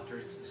a doctor,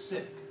 it's the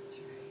sick.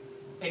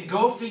 And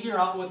go figure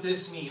out what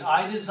this means.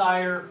 I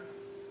desire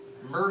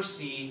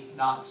mercy,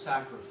 not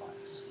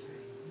sacrifice.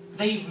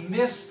 They've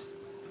missed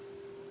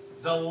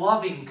the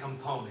loving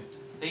component.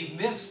 They've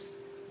missed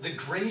the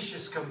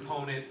gracious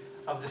component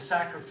of the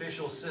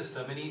sacrificial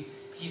system. And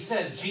he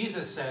says,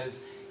 Jesus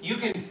says, you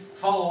can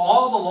follow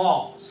all the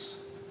laws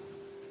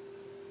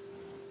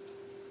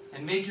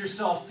and make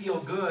yourself feel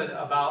good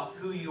about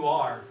who you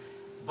are,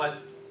 but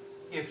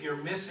if you're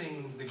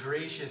missing the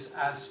gracious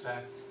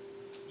aspect,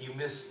 you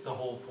miss the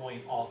whole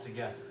point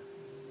altogether.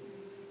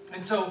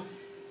 And so,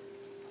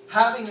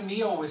 having a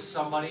meal with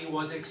somebody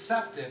was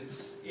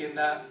acceptance in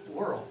that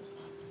world.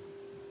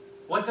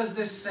 What does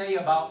this say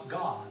about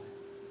God?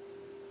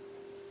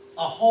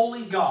 A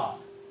holy God,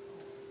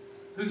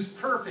 who's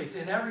perfect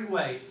in every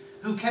way,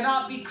 who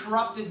cannot be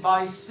corrupted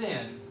by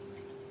sin,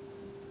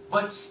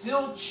 but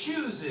still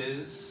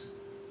chooses,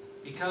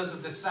 because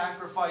of the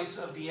sacrifice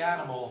of the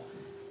animal,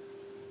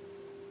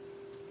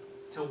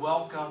 to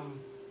welcome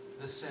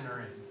the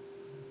sinner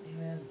in.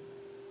 Amen.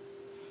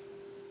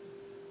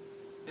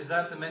 Is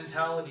that the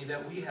mentality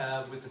that we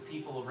have with the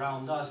people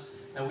around us,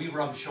 that we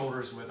rub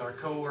shoulders with? Our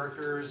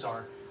coworkers,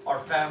 our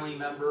family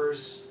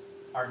members,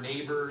 our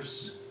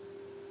neighbors,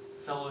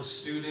 fellow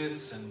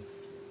students, and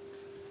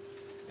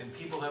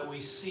people that we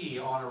see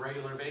on a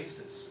regular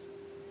basis.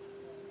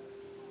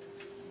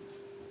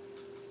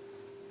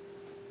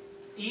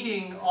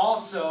 Eating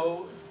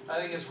also, I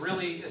think is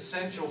really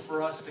essential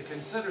for us to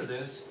consider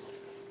this,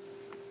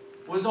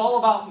 was all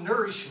about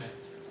nourishment.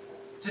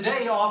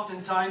 Today,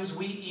 oftentimes,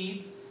 we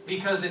eat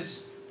because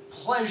it's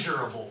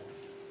pleasurable.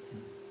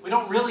 We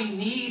don't really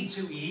need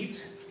to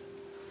eat,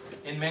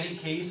 in many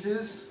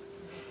cases.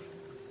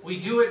 We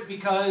do it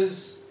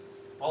because,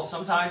 well,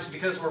 sometimes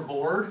because we're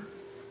bored.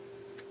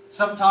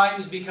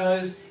 Sometimes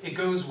because it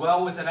goes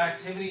well with an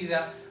activity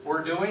that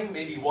we're doing,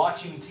 maybe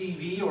watching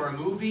TV or a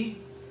movie.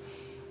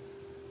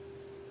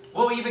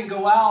 We'll even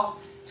go out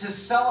to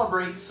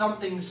celebrate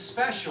something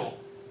special.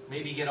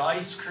 Maybe get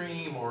ice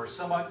cream or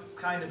some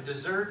kind of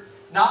dessert.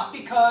 Not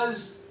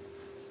because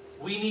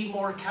we need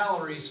more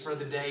calories for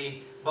the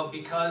day, but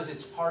because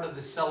it's part of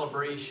the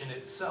celebration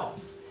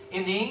itself.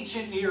 In the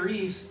ancient Near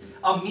East,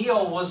 a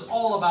meal was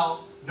all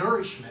about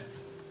nourishment.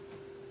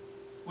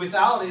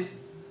 Without it,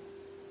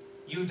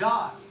 you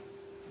die.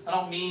 I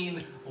don't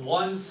mean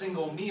one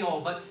single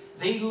meal, but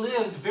they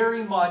lived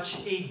very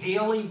much a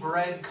daily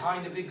bread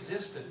kind of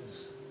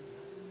existence.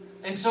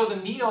 And so the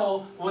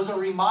meal was a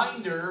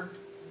reminder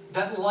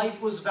that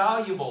life was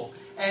valuable.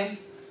 And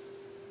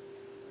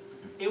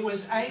it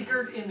was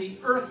anchored in the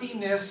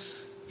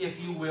earthiness, if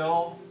you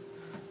will,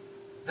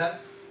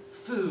 that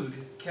food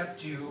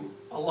kept you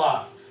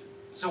alive.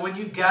 So when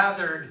you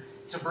gathered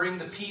to bring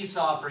the peace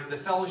offering, the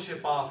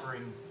fellowship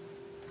offering,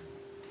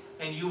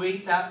 and you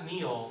ate that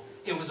meal,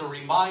 it was a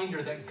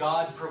reminder that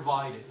God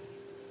provided.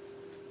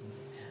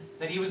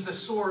 That He was the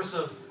source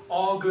of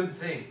all good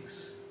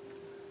things.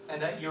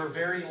 And that your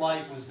very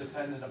life was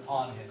dependent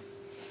upon Him.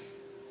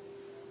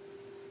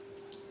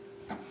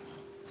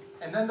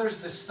 And then there's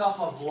the stuff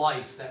of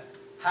life that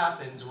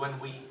happens when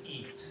we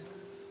eat.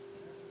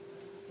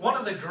 One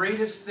of the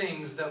greatest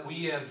things that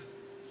we have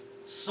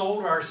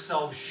sold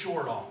ourselves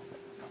short on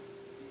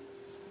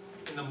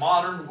in the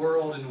modern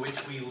world in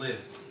which we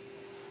live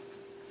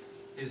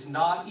is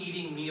not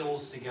eating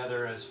meals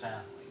together as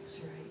families. That's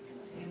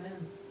right.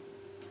 Amen.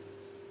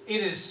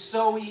 It is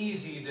so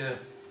easy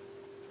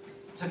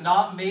to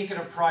not make it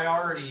a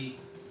priority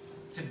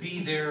to be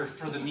there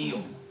for the meal.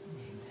 Amen.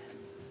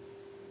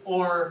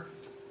 Or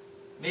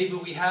maybe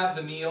we have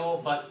the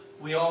meal, but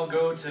we all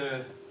go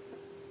to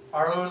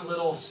our own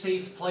little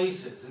safe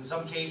places. In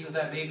some cases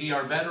that may be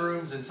our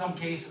bedrooms, in some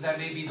cases that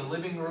may be the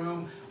living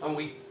room, when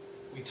we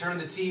turn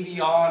the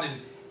TV on.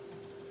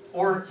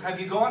 Or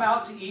have you gone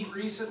out to eat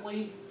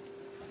recently?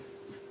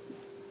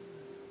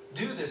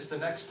 Do this the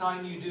next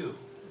time you do.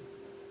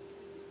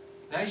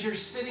 And as you're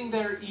sitting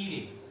there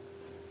eating,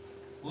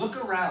 look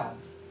around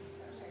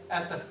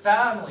at the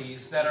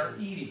families that are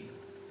eating.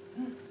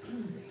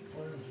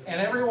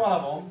 And every one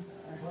of them.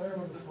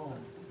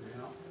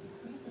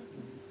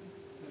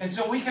 And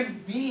so we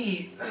can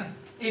be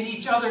in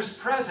each other's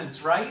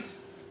presence, right?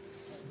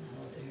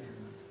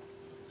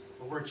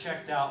 But we're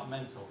checked out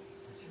mentally.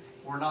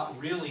 We're not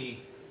really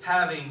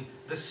having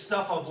the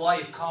stuff of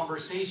life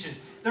conversations.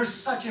 There's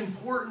such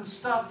important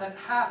stuff that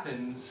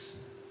happens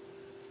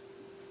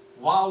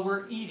while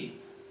we're eating.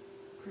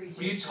 Where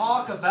you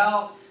talk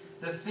about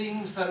the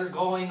things that are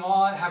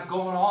have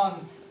going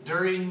on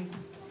during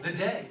the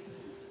day.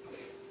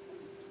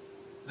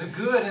 The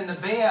good and the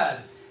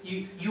bad.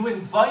 You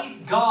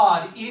invite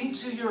God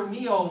into your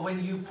meal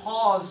when you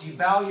pause, you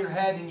bow your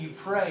head and you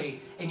pray,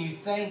 and you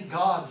thank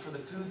God for the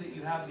food that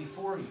you have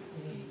before you.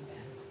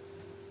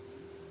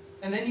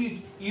 And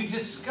then you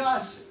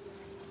discuss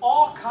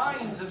all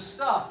kinds of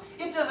stuff.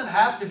 It doesn't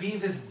have to be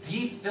this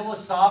deep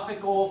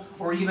philosophical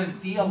or even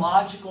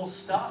theological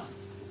stuff.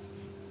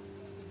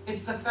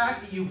 It's the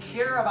fact that you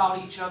care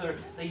about each other,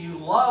 that you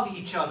love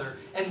each other.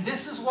 And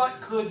this is what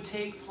could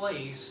take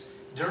place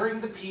during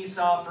the peace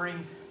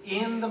offering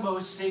in the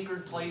most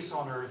sacred place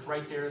on earth,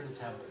 right there in the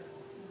temple.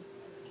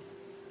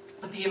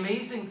 But the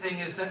amazing thing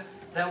is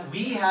that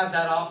we have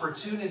that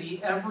opportunity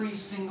every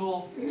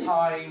single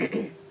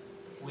time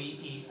we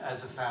eat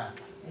as a family.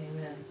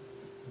 Amen.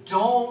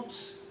 Don't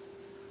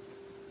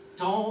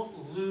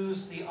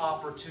lose the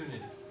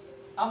opportunity.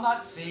 I'm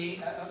not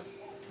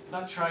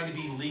trying to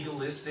be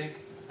legalistic.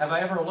 Have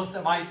I ever looked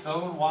at my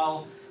phone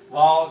while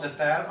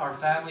our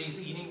family's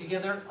eating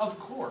together? Of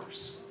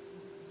course.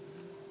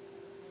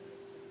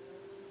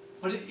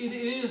 But it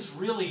is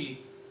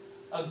really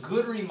a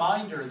good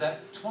reminder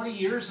that 20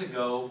 years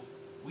ago,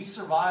 we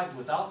survived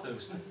without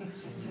those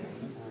things.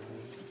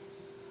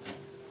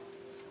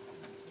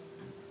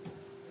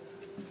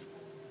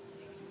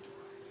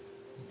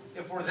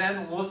 If we're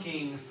then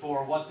looking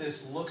for what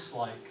this looks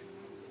like,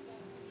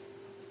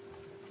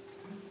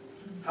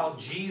 how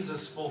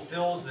Jesus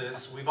fulfills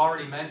this, we've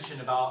already mentioned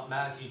about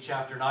Matthew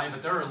chapter 9,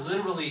 but there are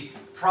literally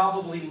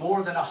probably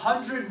more than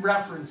 100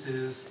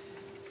 references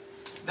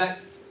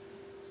that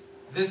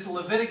this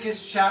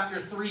Leviticus chapter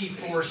 3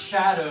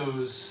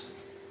 foreshadows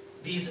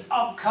these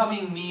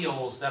upcoming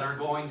meals that are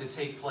going to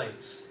take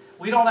place.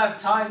 We don't have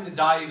time to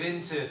dive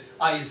into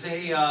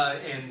Isaiah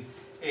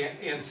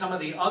and some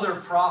of the other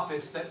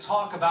prophets that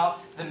talk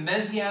about the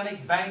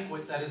messianic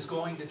banquet that is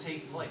going to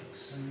take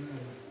place.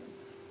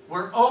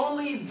 Where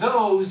only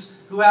those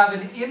who have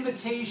an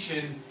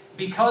invitation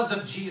because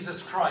of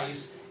Jesus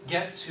Christ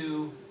get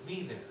to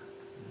be there.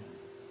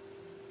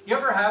 You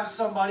ever have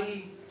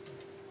somebody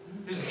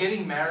who's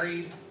getting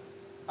married,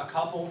 a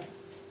couple,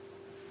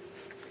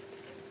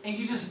 and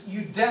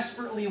you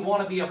desperately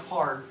want to be a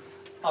part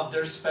of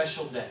their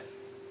special day?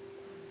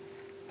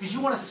 Because you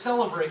want to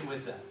celebrate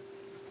with them.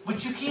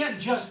 But you can't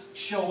just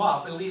show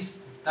up. At least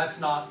that's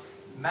not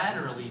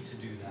mannerly to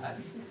do that.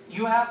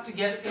 You have to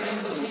get an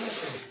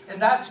invitation.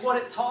 And that's what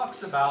it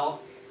talks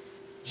about.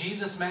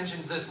 Jesus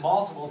mentions this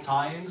multiple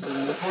times.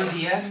 Toward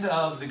the end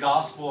of the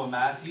Gospel of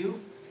Matthew,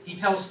 He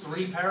tells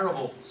 3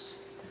 parables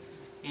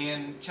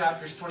in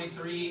chapters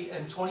 23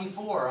 and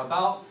 24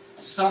 about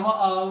some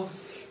of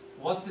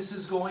what this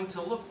is going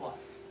to look like.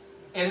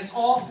 And it's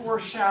all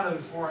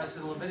foreshadowed for us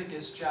in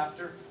Leviticus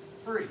chapter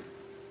 3.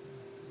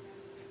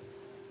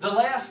 The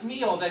last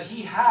meal that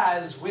He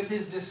has with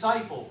His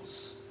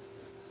disciples,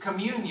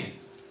 communion,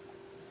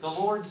 the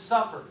Lord's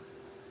Supper.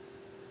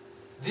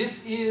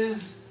 This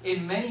is,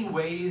 in many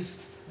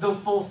ways, the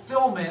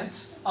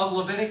fulfillment of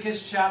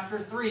Leviticus chapter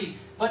 3.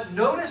 But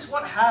notice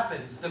what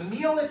happens. The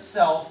meal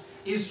itself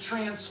is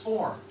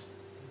transformed.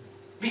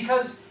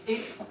 Because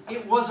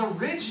it was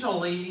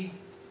originally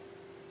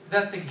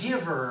that the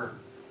giver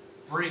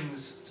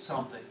brings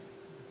something.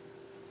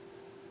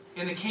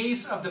 In the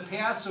case of the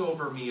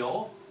Passover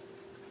meal,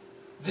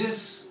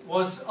 this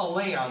was a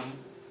lamb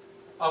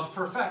of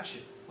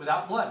perfection,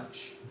 without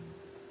blemish.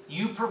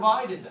 You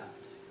provided that.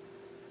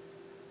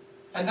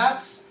 And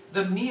that's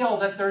the meal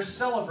that they're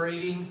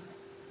celebrating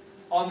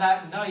on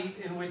that night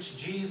in which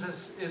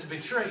Jesus is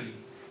betrayed.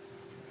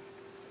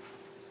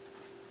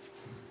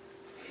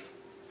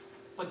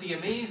 But the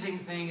amazing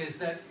thing is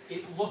that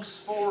it looks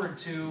forward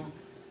to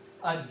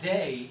a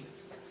day,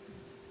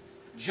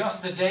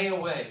 just a day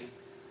away,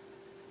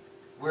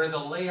 where the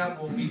lamb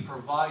will be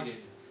provided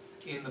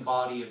in the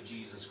body of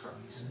Jesus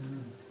Christ.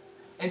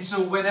 And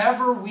so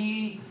whenever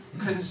we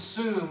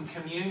consume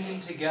communion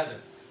together,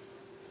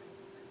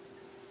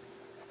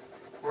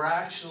 we're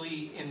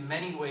actually, in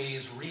many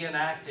ways,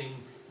 reenacting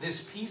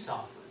this peace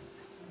offering.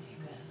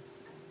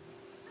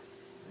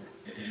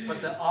 Amen.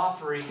 But the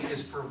offering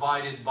is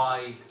provided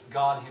by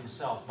God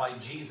Himself, by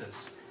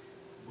Jesus,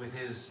 with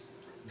His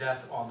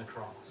death on the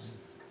cross.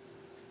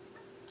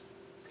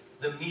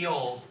 The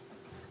meal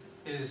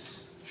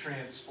is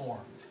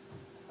transformed.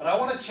 But I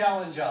want to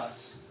challenge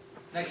us.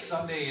 Next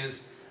Sunday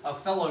is a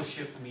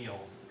fellowship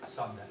meal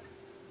Sunday.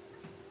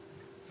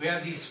 We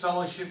have these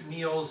fellowship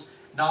meals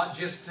not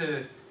just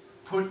to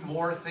put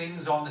more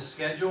things on the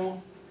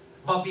schedule,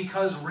 but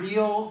because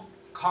real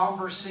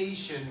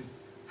conversation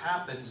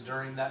happens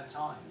during that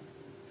time.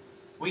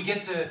 We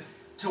get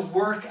to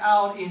work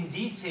out in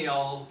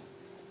detail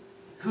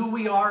who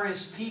we are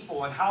as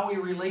people and how we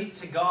relate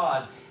to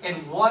God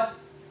and what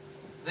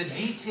the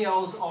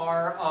details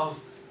are of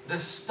the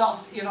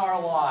stuff in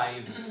our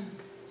lives.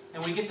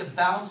 And we get to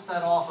bounce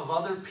that off of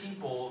other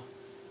people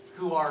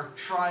who are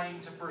trying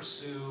to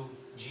pursue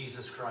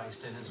Jesus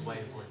Christ and His way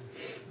of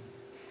living.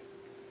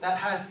 That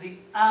has the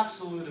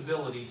absolute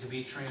ability to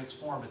be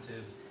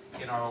transformative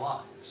in our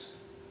lives.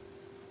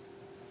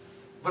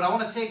 But I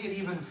want to take it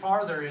even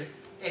farther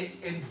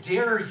and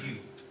dare you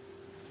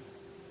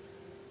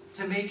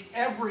to make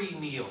every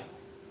meal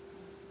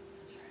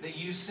that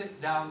you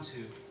sit down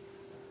to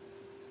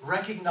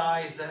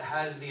recognize that it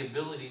has the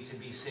ability to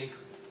be sacred.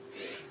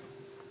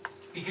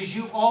 Because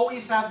you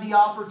always have the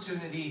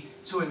opportunity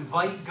to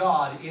invite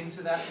God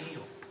into that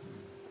meal.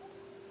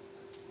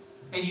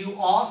 And you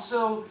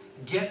also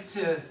get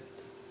to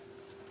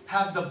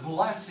have the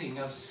blessing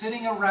of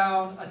sitting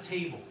around a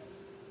table,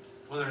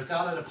 whether it's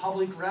out at a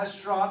public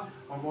restaurant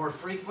or more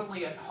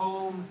frequently at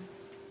home,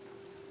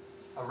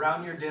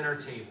 around your dinner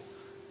table,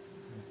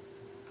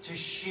 to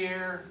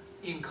share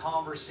in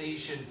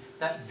conversation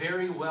that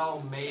very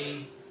well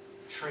may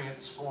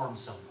transform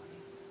somebody.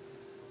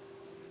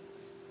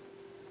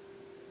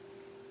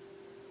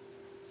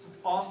 It's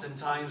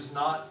oftentimes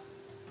not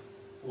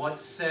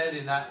what's said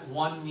in that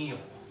one meal.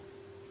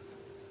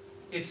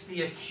 It's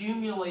the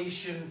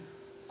accumulation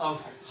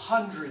of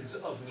hundreds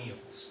of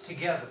meals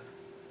together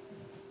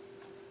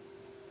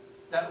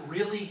that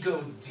really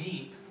go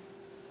deep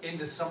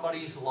into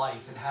somebody's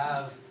life and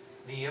have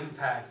the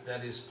impact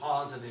that is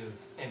positive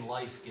and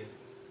life-giving.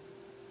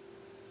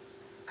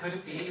 Could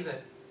it be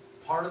that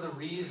part of the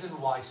reason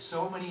why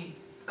so many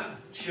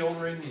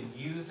children and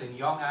youth and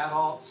young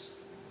adults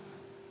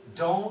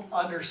don't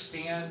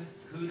understand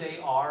who they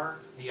are,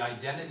 the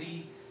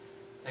identity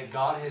that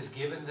God has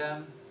given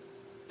them,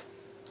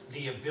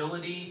 the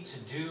ability to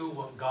do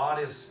what God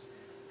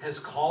has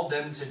called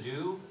them to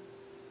do,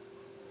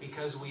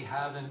 because we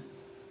haven't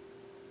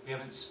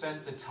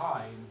spent the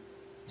time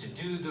to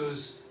do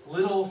those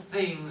little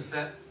things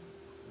that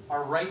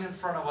are right in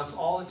front of us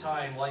all the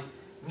time, like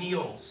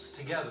meals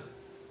together.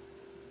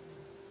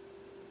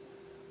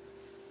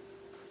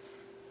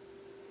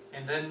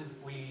 And then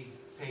we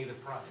pay the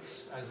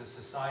price as a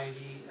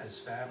society, as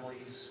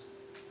families,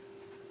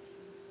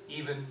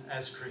 even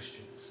as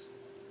Christians.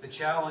 The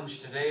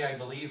challenge today, I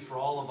believe, for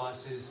all of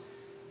us is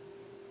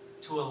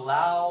to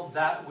allow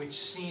that which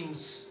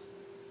seems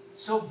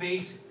so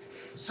basic,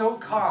 so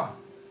common,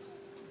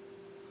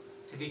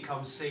 to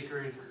become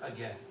sacred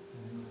again.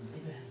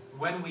 Amen.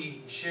 When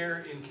we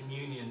share in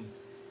communion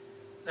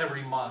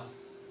every month,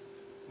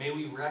 may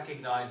we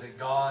recognize that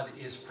God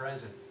is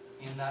present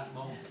in that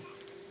moment,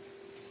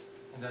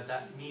 and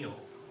that meal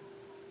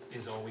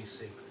is always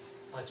sacred.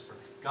 Let's pray.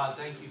 God,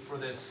 thank you for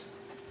this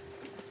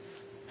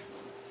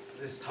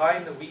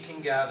time that we can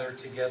gather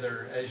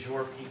together as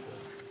your people.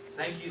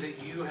 Thank you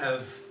that you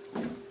have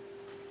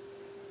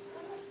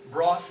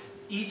brought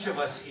each of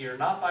us here,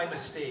 not by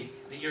mistake,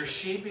 that you're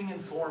shaping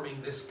and forming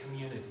this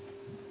community.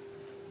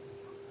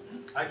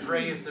 I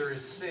pray if there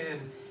is sin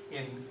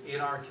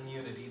in our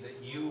community, that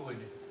you would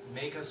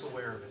make us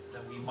aware of it,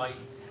 that we might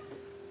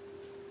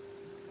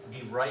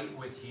be right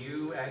with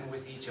you and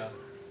with each other.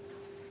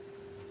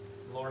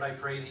 Lord, I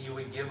pray that you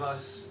would give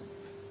us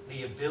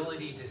the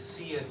ability to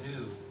see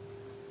anew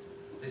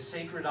the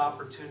sacred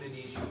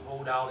opportunities you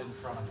hold out in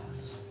front of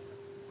us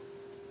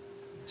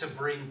to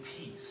bring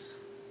peace.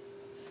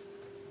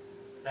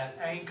 That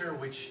anchor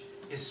which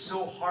is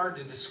so hard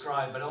to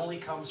describe but only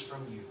comes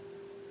from you,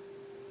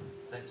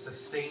 that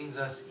sustains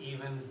us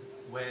even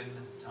when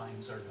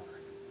times are dark.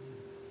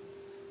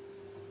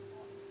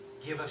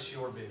 Give us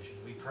your vision.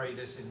 We pray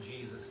this in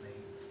Jesus' name.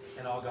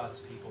 And all God's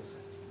people say,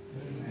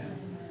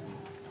 amen.